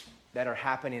stories that are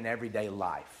happening in everyday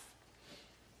life.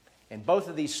 And both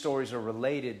of these stories are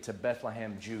related to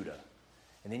Bethlehem, Judah.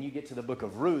 And then you get to the book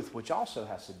of Ruth, which also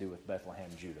has to do with Bethlehem,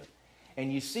 Judah.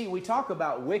 And you see, we talk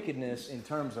about wickedness in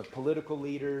terms of political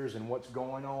leaders and what's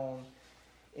going on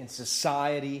in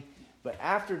society. But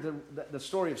after the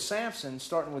story of Samson,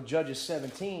 starting with Judges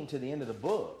 17 to the end of the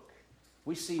book,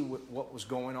 we see what was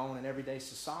going on in everyday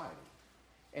society.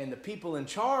 And the people in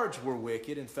charge were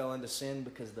wicked and fell into sin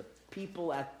because the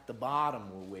people at the bottom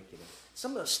were wicked.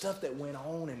 Some of the stuff that went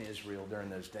on in Israel during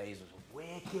those days was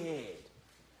wicked.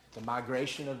 The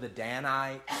migration of the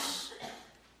Danites,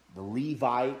 the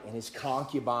Levite and his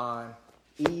concubine,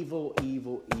 evil,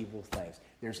 evil, evil things.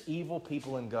 There's evil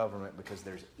people in government because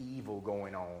there's evil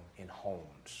going on in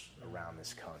homes around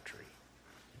this country.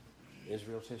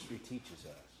 Israel's history teaches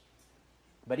us.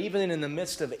 But even in the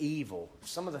midst of evil,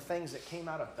 some of the things that came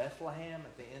out of Bethlehem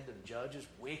at the end of Judges,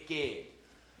 wicked.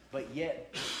 But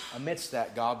yet, amidst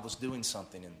that, God was doing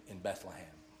something in Bethlehem.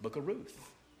 Book of Ruth.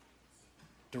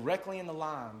 Directly in the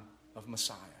line of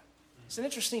Messiah. It's an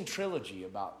interesting trilogy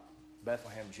about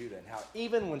Bethlehem, Judah, and how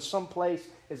even when some place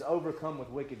is overcome with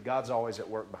wicked, God's always at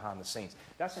work behind the scenes.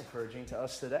 That's encouraging to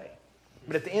us today.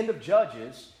 But at the end of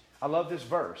Judges, I love this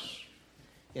verse.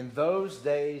 In those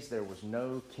days there was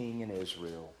no king in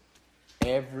Israel.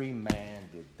 Every man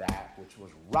did that which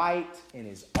was right in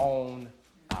his own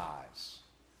eyes.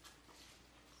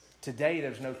 Today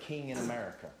there's no king in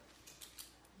America.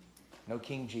 No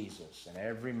King Jesus. And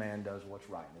every man does what's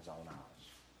right in his own eyes.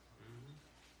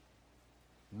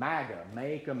 MAGA,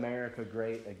 Make America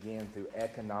Great Again, through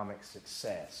economic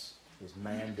success, is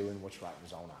man doing what's right in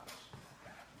his own eyes.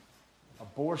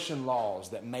 Abortion laws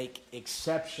that make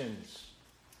exceptions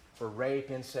for rape,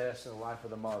 incest, and the life of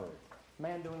the mother.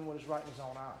 Man doing what is right in his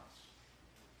own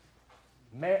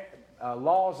eyes.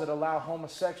 Laws that allow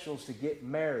homosexuals to get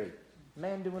married.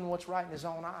 Man doing what's right in his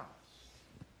own eyes.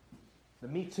 The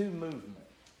Me Too movement.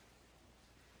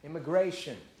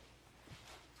 Immigration.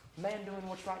 Man doing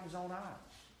what's right in his own eyes.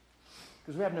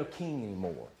 Because we have no king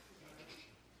anymore.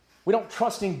 We don't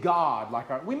trust in God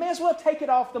like we may as well take it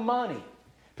off the money.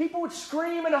 People would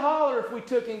scream and holler if we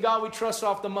took in God we trust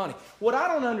off the money. What I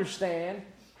don't understand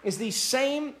is these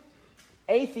same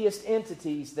atheist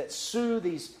entities that sue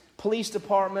these police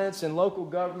departments and local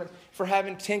government for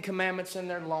having 10 commandments in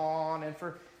their lawn and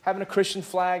for having a Christian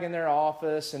flag in their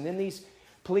office. And then these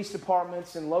police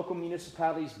departments and local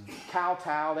municipalities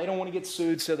kowtow. They don't want to get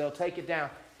sued, so they'll take it down.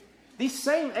 These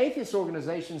same atheist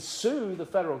organizations sue the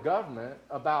federal government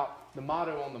about the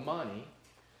motto on the money,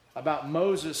 about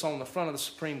Moses on the front of the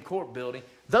Supreme Court building.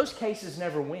 Those cases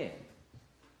never win.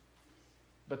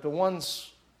 But the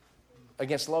ones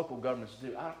against local governments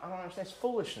do. I don't understand. It's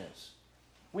foolishness.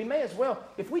 We may as well,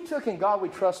 if we took in God we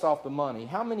trust off the money,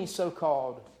 how many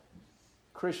so-called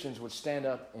Christians would stand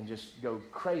up and just go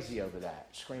crazy over that,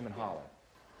 scream and holler?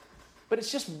 But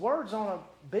it's just words on a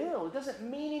bill. It doesn't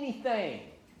mean anything.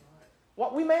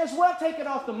 Well, we may as well take it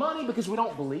off the money because we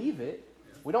don't believe it.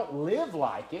 We don't live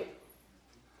like it.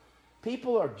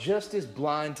 People are just as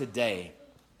blind today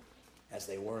as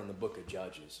they were in the book of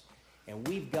Judges. And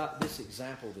we've got this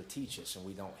example to teach us, and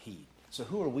we don't heed. So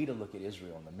who are we to look at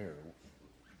Israel in the mirror?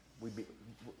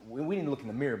 We need to look in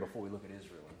the mirror before we look at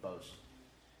Israel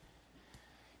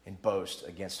and boast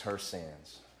against her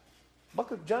sins. The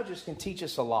book of Judges can teach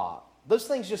us a lot. Those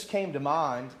things just came to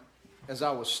mind as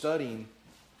I was studying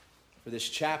for this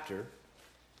chapter.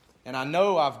 And I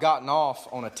know I've gotten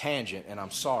off on a tangent, and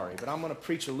I'm sorry, but I'm going to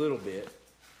preach a little bit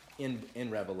in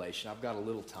Revelation. I've got a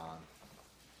little time.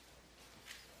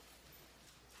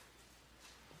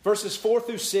 Verses 4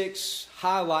 through 6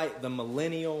 highlight the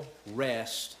millennial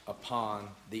rest upon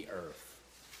the earth.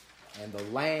 And the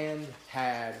land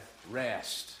had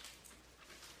rest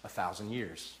 1,000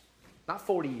 years. Not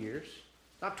 40 years,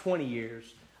 not 20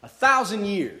 years, 1,000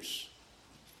 years.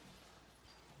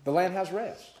 The land has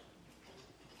rest.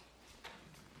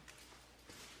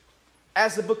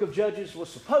 As the book of Judges was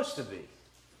supposed to be.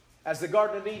 As the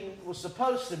Garden of Eden was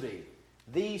supposed to be.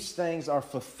 these things are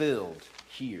fulfilled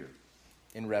here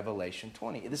in Revelation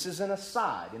 20. This is an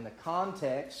aside in the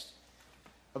context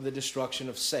of the destruction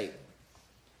of Satan.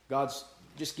 God's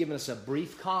just given us a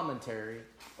brief commentary,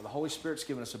 or the Holy Spirit's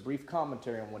given us a brief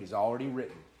commentary on what He's already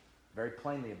written very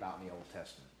plainly about in the Old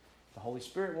Testament. If the Holy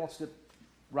Spirit wants to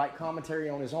write commentary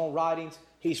on His own writings,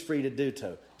 He's free to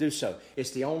do so.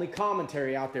 It's the only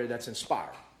commentary out there that's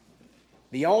inspired.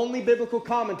 The only biblical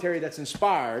commentary that's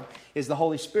inspired is the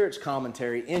Holy Spirit's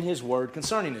commentary in His Word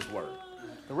concerning His Word.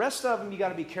 The rest of them you got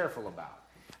to be careful about.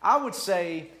 I would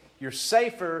say you're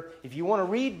safer if you want to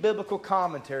read biblical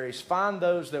commentaries, find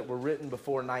those that were written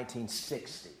before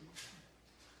 1960.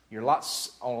 You're on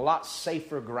a lot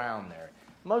safer ground there.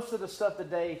 Most of the stuff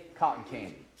today, cotton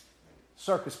candy,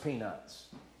 circus peanuts.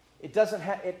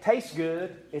 It tastes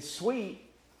good, it's sweet,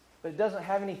 but it doesn't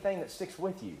have anything that sticks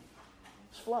with you.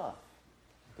 It's fluff.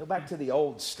 Go back to the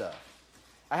old stuff.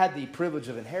 I had the privilege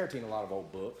of inheriting a lot of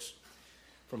old books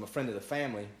from a friend of the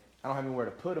family. I don't have anywhere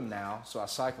to put them now, so I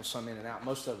cycle some in and out.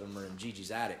 Most of them are in Gigi's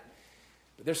attic.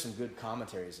 But there's some good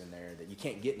commentaries in there that you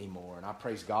can't get anymore, and I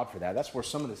praise God for that. That's where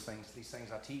some of these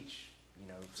things I teach,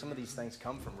 some of these things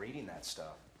come from reading that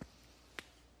stuff.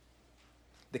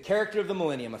 The character of the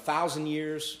millennium, 1,000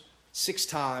 years, 6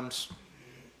 times.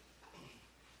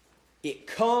 It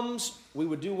comes, we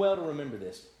would do well to remember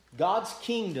this. God's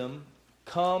kingdom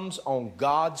comes on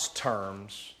God's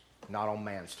terms, not on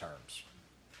man's terms.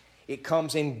 It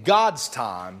comes in God's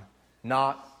time,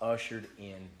 not ushered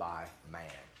in by man.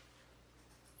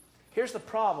 Here's the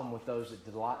problem with those that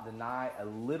deny a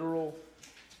literal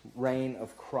reign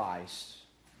of Christ,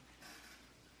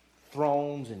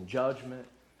 thrones and judgment,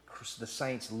 the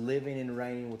saints living and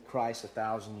reigning with Christ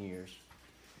 1,000 years,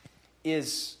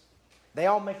 is they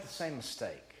all make the same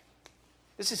mistake.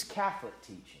 This is Catholic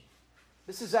teaching.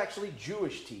 This is actually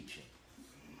Jewish teaching.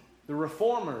 The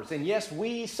Reformers, and yes,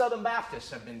 we Southern Baptists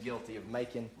have been guilty of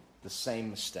making the same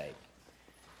mistake.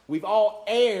 We've all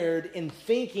erred in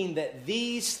thinking that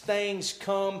these things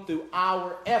come through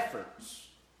our efforts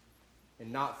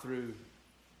and not through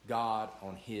God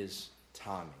on His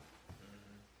timing.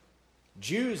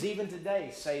 Jews even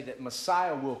today say that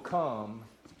Messiah will come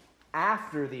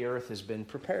after the earth has been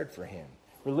prepared for Him.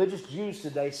 Religious Jews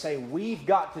today say we've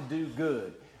got to do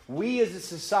good. We as a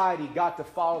society got to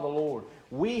follow the Lord.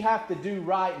 We have to do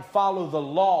right and follow the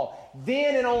law.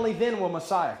 Then and only then will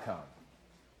Messiah come.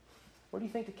 Where do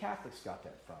you think the Catholics got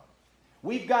that from?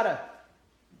 We've got to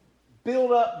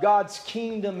build up God's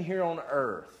kingdom here on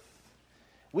earth.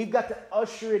 We've got to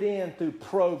usher it in through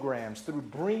programs, through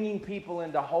bringing people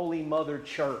into Holy Mother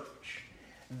Church.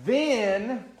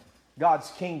 Then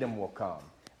God's kingdom will come.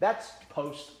 That's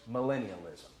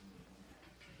post-millennialism.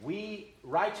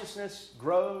 Righteousness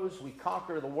grows, we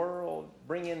conquer the world,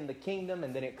 bring in the kingdom,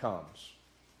 and then it comes.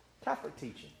 Catholic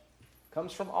teaching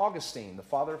comes from Augustine, the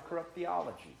father of corrupt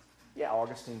theology. Yeah,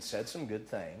 Augustine said some good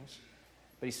things,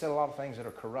 but he said a lot of things that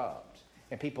are corrupt,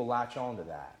 and people latch on to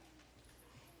that.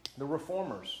 The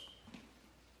Reformers,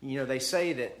 they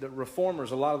say that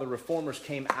a lot of the Reformers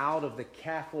came out of the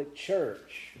Catholic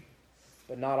Church,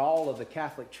 but not all of the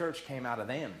Catholic Church came out of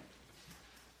them.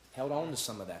 Held on to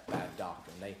some of that bad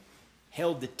doctrine. They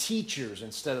held the teachers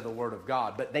instead of the Word of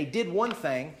God. But they did one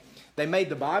thing. They made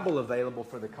the Bible available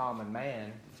for the common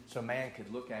man so man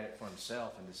could look at it for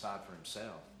himself and decide for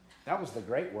himself. That was the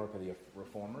great work of the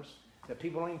Reformers that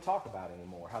people don't even talk about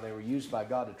anymore, how they were used by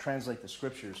God to translate the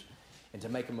Scriptures and to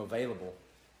make them available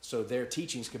so their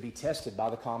teachings could be tested by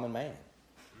the common man.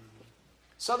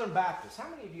 Southern Baptists, how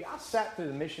many of you, I sat through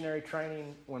the missionary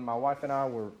training when my wife and I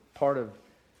were part of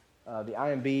the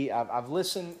IMB. I've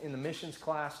listened in the missions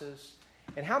classes,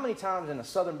 and how many times in a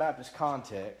Southern Baptist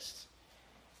context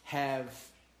have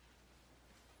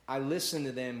I listened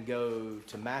to them go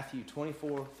to Matthew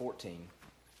 24:14.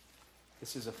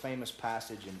 This is a famous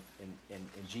passage in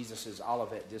Jesus'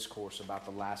 Olivet Discourse about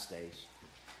the last days.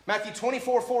 Matthew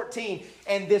 24:14,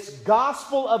 and this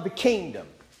gospel of the kingdom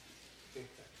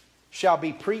shall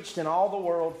be preached in all the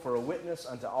world for a witness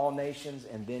unto all nations,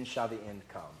 and then shall the end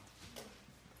come.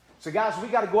 So guys, we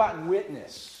got to go out and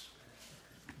witness.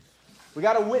 We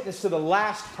got to witness to the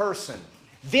last person.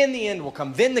 Then the end will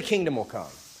come. Then the kingdom will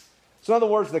come. So in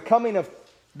other words, the coming of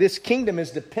this kingdom is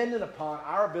dependent upon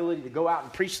our ability to go out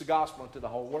and preach the gospel to the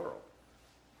whole world.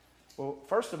 Well,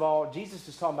 first of all, Jesus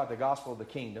is talking about the gospel of the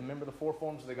kingdom. Remember the 4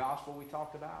 forms of the gospel we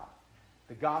talked about?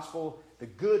 The gospel, the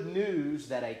good news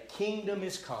that a kingdom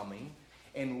is coming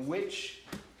in which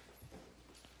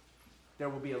there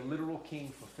will be a literal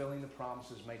king fulfilling the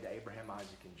promises made to Abraham,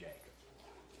 Isaac, and Jacob.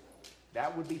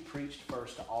 That would be preached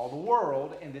first to all the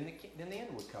world, and then the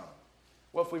end would come.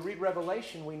 Well, if we read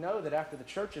Revelation, we know that after the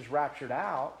church is raptured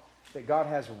out, that God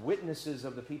has witnesses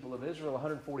of the people of Israel,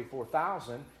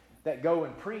 144,000, that go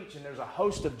and preach, and there's a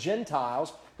host of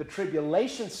Gentiles, the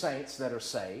tribulation saints that are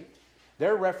saved.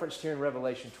 They're referenced here in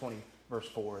Revelation 20, verse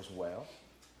 4 as well.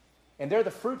 And they're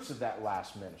the fruits of that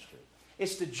last ministry.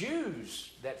 It's the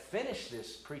Jews that finish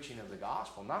this preaching of the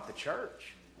gospel, not the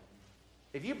church.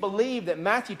 If you believe that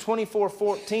Matthew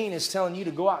 24:14 is telling you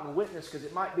to go out and witness because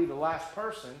it might be the last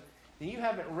person, then you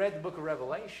haven't read the book of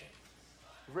Revelation.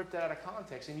 You've ripped that out of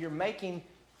context, and you're making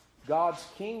God's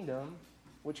kingdom,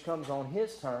 which comes on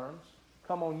His terms,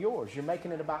 come on yours. You're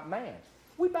making it about man.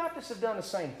 We Baptists have done the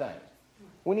same thing.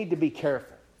 We need to be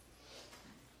careful.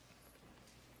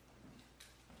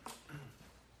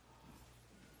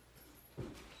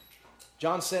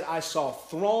 John said, I saw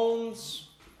thrones,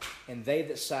 and they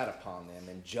that sat upon them,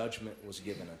 and judgment was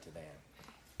given unto them.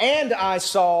 And I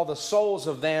saw the souls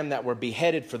of them that were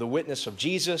beheaded for the witness of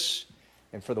Jesus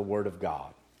and for the word of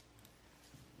God.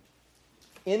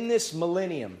 In this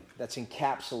millennium that's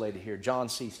encapsulated here, John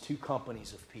sees two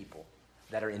companies of people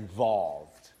that are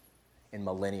involved in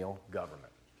millennial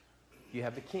government. You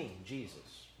have the king,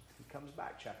 Jesus. He comes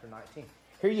back, chapter 19.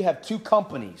 Here you have two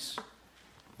companies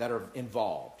that are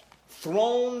involved.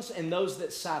 Thrones and those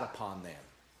that sat upon them.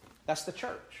 That's the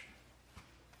church.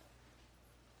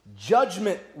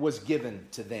 Judgment was given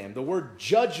to them. The word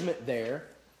judgment there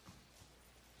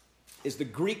is the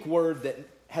Greek word that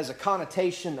has a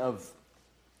connotation of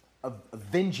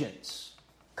vengeance,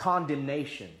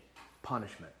 condemnation,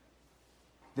 punishment.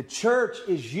 The church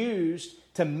is used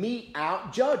to mete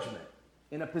out judgment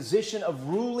in a position of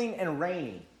ruling and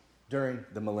reigning during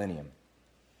the millennium.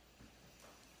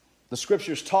 The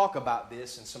scriptures talk about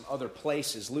this in some other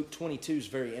places. Luke 22 is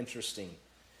very interesting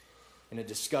in a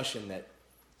discussion that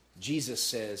Jesus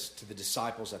says to the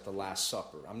disciples at the Last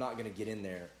Supper. I'm not going to get in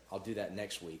there. I'll do that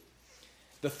next week.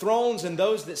 The thrones and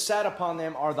those that sat upon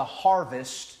them are the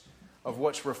harvest of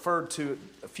what's referred to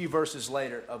a few verses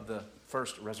later of the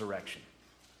first resurrection.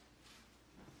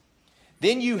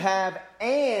 Then you have,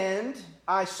 and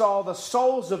I saw the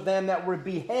souls of them that were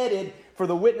beheaded for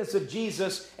the witness of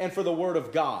Jesus and for the word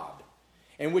of God,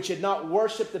 and which had not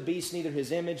worshipped the beast, neither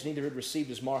his image, neither had received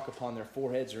his mark upon their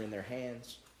foreheads or in their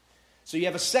hands. So you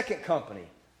have a second company,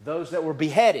 those that were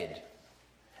beheaded.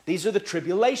 These are the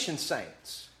tribulation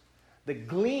saints, the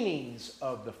gleanings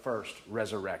of the first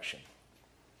resurrection.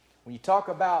 When you talk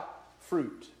about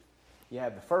fruit, you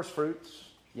have the first fruits,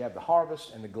 you have the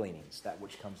harvest, and the gleanings, that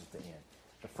which comes at the end.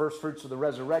 The first fruits of the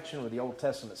resurrection were the Old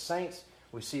Testament saints.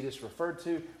 We see this referred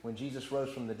to when Jesus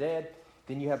rose from the dead.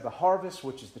 Then you have the harvest,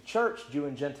 which is the church, Jew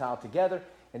and Gentile together.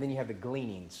 And then you have the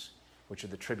gleanings, which are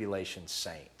the tribulation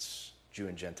saints, Jew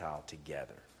and Gentile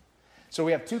together. So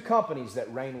we have two companies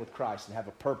that reign with Christ and have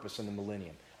a purpose in the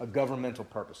millennium, a governmental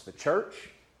purpose. The church,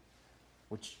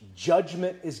 which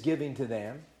judgment is given to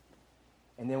them.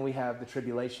 And then we have the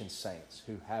tribulation saints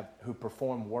who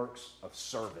perform works of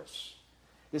service.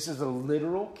 This is a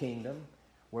literal kingdom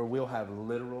where we'll have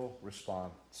literal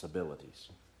responsibilities.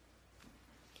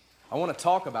 I want to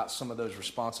talk about some of those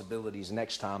responsibilities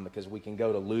next time because we can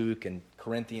go to Luke and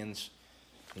Corinthians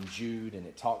and Jude, and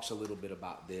it talks a little bit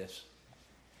about this.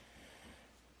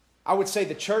 I would say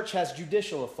the church has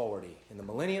judicial authority. In the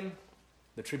millennium,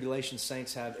 the tribulation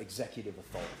saints have executive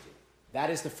authority. That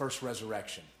is the first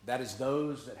resurrection. That is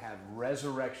those that have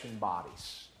resurrection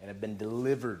bodies and have been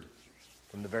delivered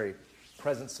from the very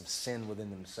presence of sin within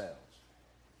themselves.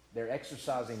 They're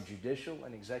exercising judicial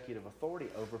and executive authority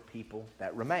over people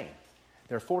that remain.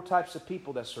 There are four types of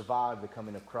people that survive the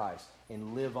coming of Christ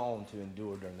and live on to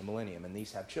endure during the millennium, and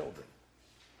these have children.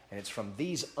 And it's from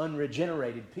these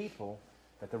unregenerated people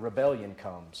that the rebellion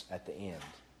comes at the end.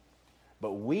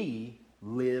 But we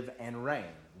live and reign.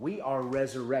 We are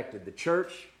resurrected. The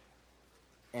church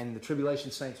and the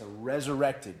tribulation saints are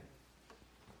resurrected.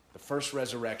 The first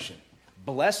resurrection.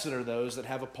 Blessed are those that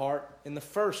have a part in the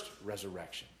first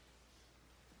resurrection.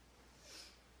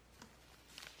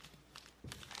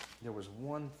 There was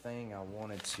one thing I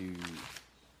wanted to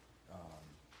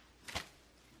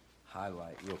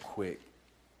highlight real quick.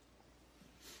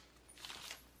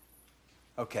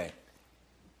 Okay,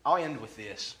 I'll end with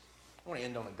this. I want to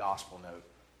end on a gospel note.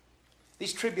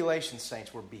 These tribulation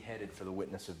saints were beheaded for the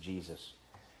witness of Jesus.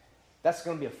 That's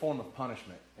going to be a form of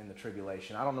punishment in the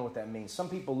tribulation. I don't know what that means. Some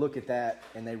people look at that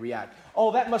and they react,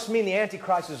 oh, that must mean the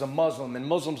Antichrist is a Muslim and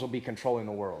Muslims will be controlling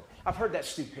the world. I've heard that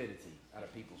stupidity out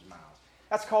of people's mouths.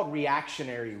 That's called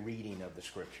reactionary reading of the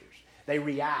Scriptures. They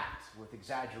react with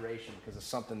exaggeration because of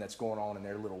something that's going on in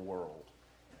their little world.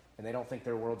 And they don't think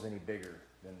their world's any bigger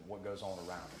than what goes on around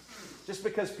them. Just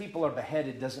because people are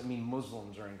beheaded doesn't mean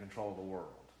Muslims are in control of the world.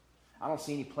 I don't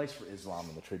see any place for Islam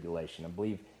in the tribulation. I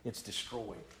believe it's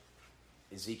destroyed.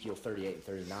 Ezekiel 38 and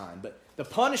 39. But the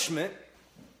punishment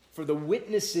for the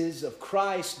witnesses of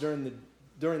Christ during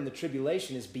the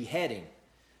tribulation is beheading.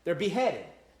 They're beheaded.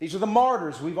 These are the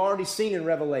martyrs we've already seen in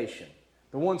Revelation.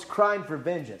 The ones crying for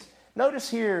vengeance. Notice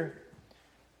here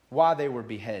why they were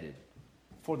beheaded.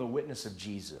 For the witness of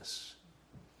Jesus.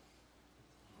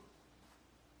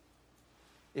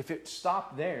 If it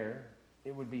stopped there,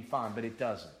 it would be fine, but it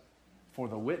doesn't. For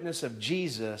the witness of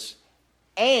Jesus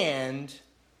and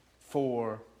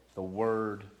for the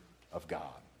Word of God.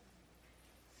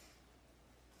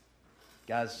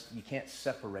 Guys, you can't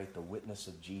separate the witness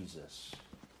of Jesus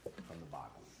from the Bible.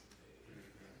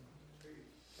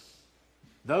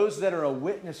 Those that are a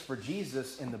witness for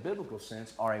Jesus in the biblical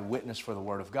sense are a witness for the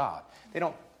Word of God. They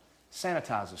don't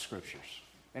sanitize the Scriptures.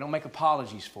 They don't make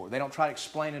apologies for it. They don't try to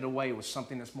explain it away with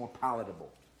something that's more palatable.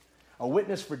 A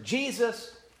witness for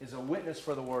Jesus is a witness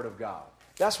for the Word of God.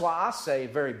 That's why I say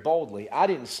very boldly, I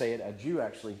didn't say it,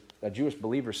 a Jewish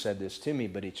believer said this to me,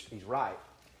 but he's right.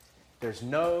 There's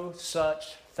no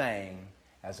such thing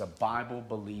as a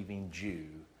Bible-believing Jew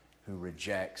who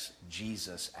rejects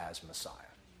Jesus as Messiah.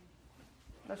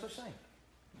 No such thing.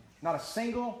 Not a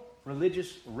single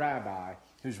religious rabbi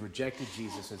who's rejected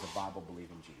Jesus as a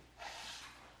Bible-believing Jew.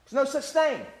 There's no such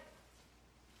thing.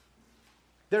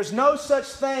 There's no such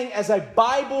thing as a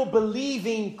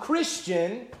Bible-believing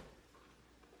Christian,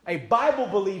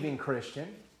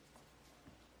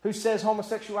 who says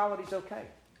homosexuality is okay.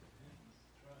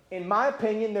 In my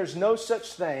opinion, there's no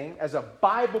such thing as a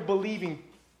Bible-believing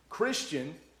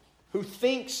Christian who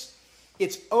thinks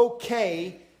it's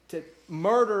okay to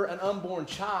murder an unborn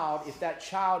child if that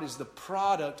child is the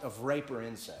product of rape or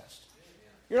incest.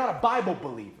 You're not a Bible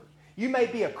believer. You may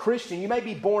be a Christian, you may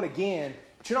be born again,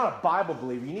 but you're not a Bible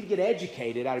believer. You need to get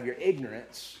educated out of your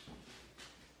ignorance.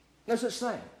 No such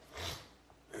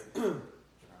thing.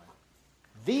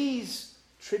 These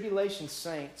tribulation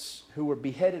saints who were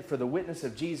beheaded for the witness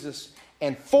of Jesus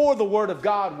and for the Word of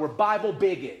God were Bible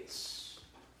bigots.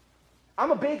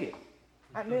 I'm a bigot.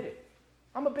 I admit it.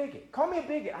 I'm a bigot. Call me a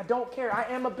bigot. I don't care. I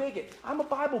am a bigot. I'm a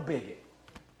Bible bigot.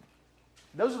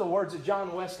 Those are the words of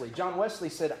John Wesley. John Wesley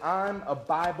said, I'm a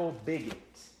Bible bigot.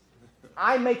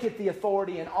 I make it the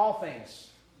authority in all things,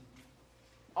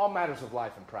 all matters of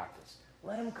life and practice.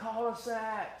 Let him call us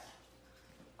that.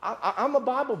 I'm a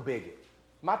Bible bigot.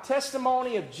 My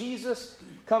testimony of Jesus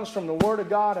comes from the Word of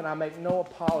God, and I make no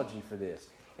apology for this.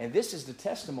 And this is the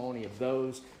testimony of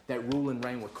those that rule and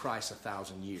reign with Christ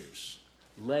 1,000 years.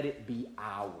 Let it be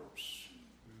ours.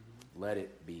 Let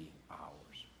it be ours.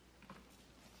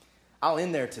 I'll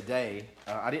end there today.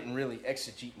 I didn't really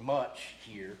exegete much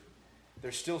here.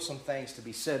 There's still some things to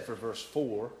be said for verse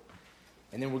 4.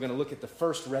 And then we're going to look at the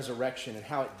first resurrection and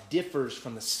how it differs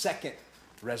from the second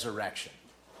resurrection.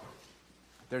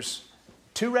 There's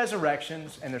 2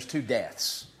 resurrections and there's 2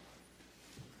 deaths.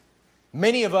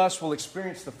 Many of us will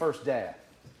experience the first death.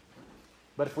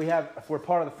 But if we're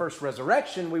part of the first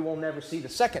resurrection, we will never see the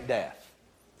second death.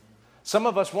 Some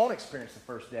of us won't experience the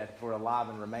first death if we're alive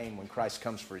and remain when Christ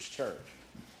comes for His church.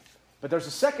 But there's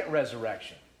a second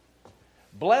resurrection.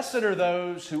 Blessed are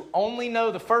those who only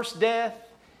know the first death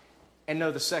and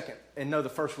know the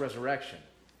first resurrection.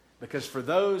 Because for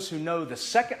those who know the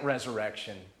second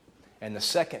resurrection and the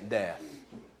second death,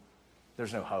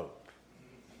 there's no hope.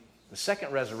 The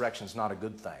second resurrection is not a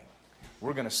good thing.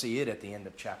 We're going to see it at the end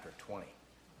of chapter 20.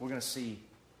 We're going to see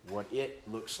what it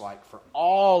looks like for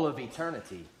all of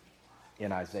eternity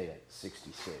in Isaiah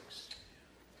 66.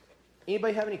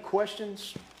 Anybody have any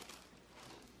questions?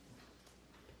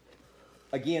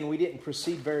 Again, we didn't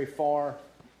proceed very far.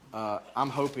 I'm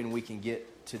hoping we can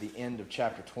get to the end of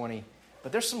chapter 20.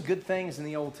 But there's some good things in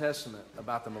the Old Testament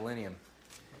about the millennium.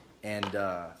 And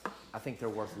I think they're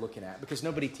worth looking at because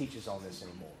nobody teaches on this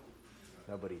anymore.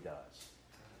 Nobody does.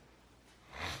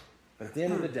 But at the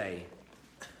end of the day,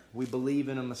 we believe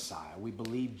in a Messiah. We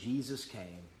believe Jesus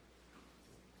came.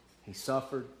 He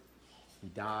suffered. He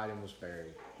died and was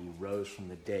buried. He rose from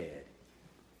the dead.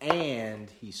 And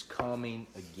He's coming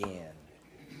again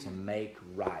to make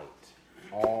right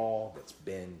all that's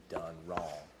been done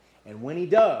wrong. And when He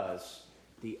does,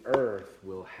 the earth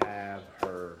will have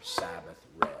her Sabbath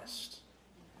rest.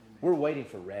 We're waiting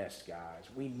for rest, guys.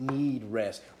 We need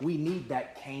rest. We need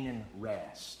that Canaan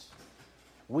rest.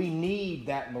 We need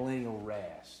that millennial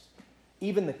rest.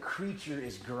 Even the creature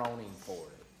is groaning for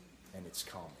it, and it's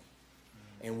coming.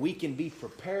 And we can be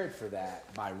prepared for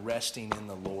that by resting in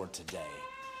the Lord today.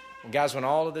 And guys, when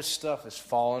all of this stuff is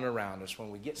falling around us, when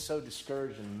we get so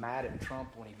discouraged and mad at Trump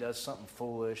when he does something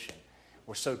foolish, and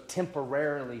we're so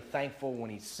temporarily thankful when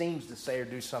he seems to say or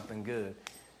do something good,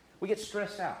 we get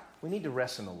stressed out. We need to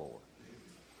rest in the Lord.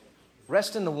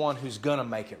 Rest in the one who's going to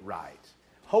make it right.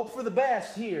 Hope for the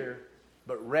best here,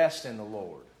 but rest in the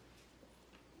Lord.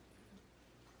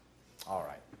 All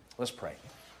right, let's pray.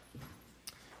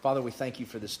 Father, we thank you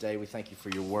for this day. We thank you for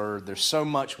your word. There's so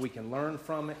much we can learn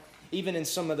from it. Even in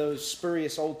some of those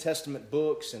spurious Old Testament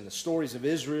books and the stories of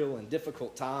Israel in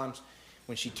difficult times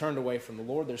when she turned away from the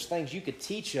Lord, there's things you could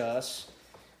teach us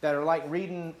that are like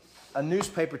reading a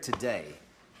newspaper today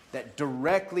that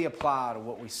directly apply to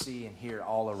what we see and hear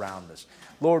all around us.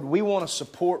 Lord, we want to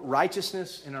support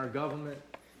righteousness in our government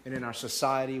and in our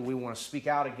society. We want to speak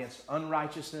out against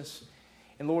unrighteousness.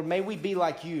 And Lord, may we be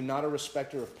like you, not a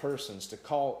respecter of persons, to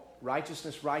call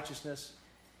righteousness, righteousness,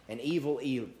 and evil,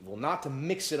 evil, not to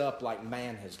mix it up like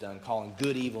man has done, calling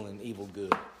good evil and evil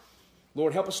good.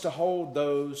 Lord, help us to hold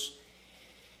those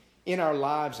in our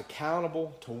lives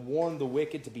accountable, to warn the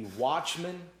wicked, to be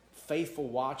watchmen, faithful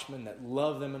watchmen that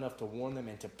love them enough to warn them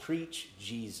and to preach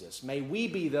Jesus. May we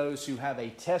be those who have a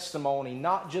testimony,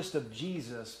 not just of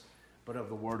Jesus, but of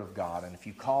the Word of God. And if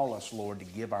you call us, Lord, to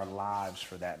give our lives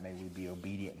for that, may we be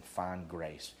obedient and find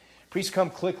grace. Please come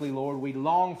quickly, Lord. We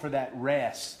long for that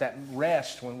rest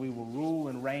when we will rule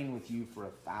and reign with you for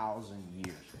 1,000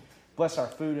 years. Bless our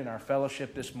food and our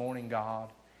fellowship this morning, God,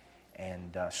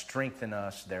 and strengthen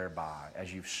us thereby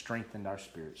as you've strengthened our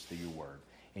spirits through your word.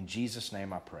 In Jesus'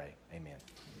 name I pray. Amen.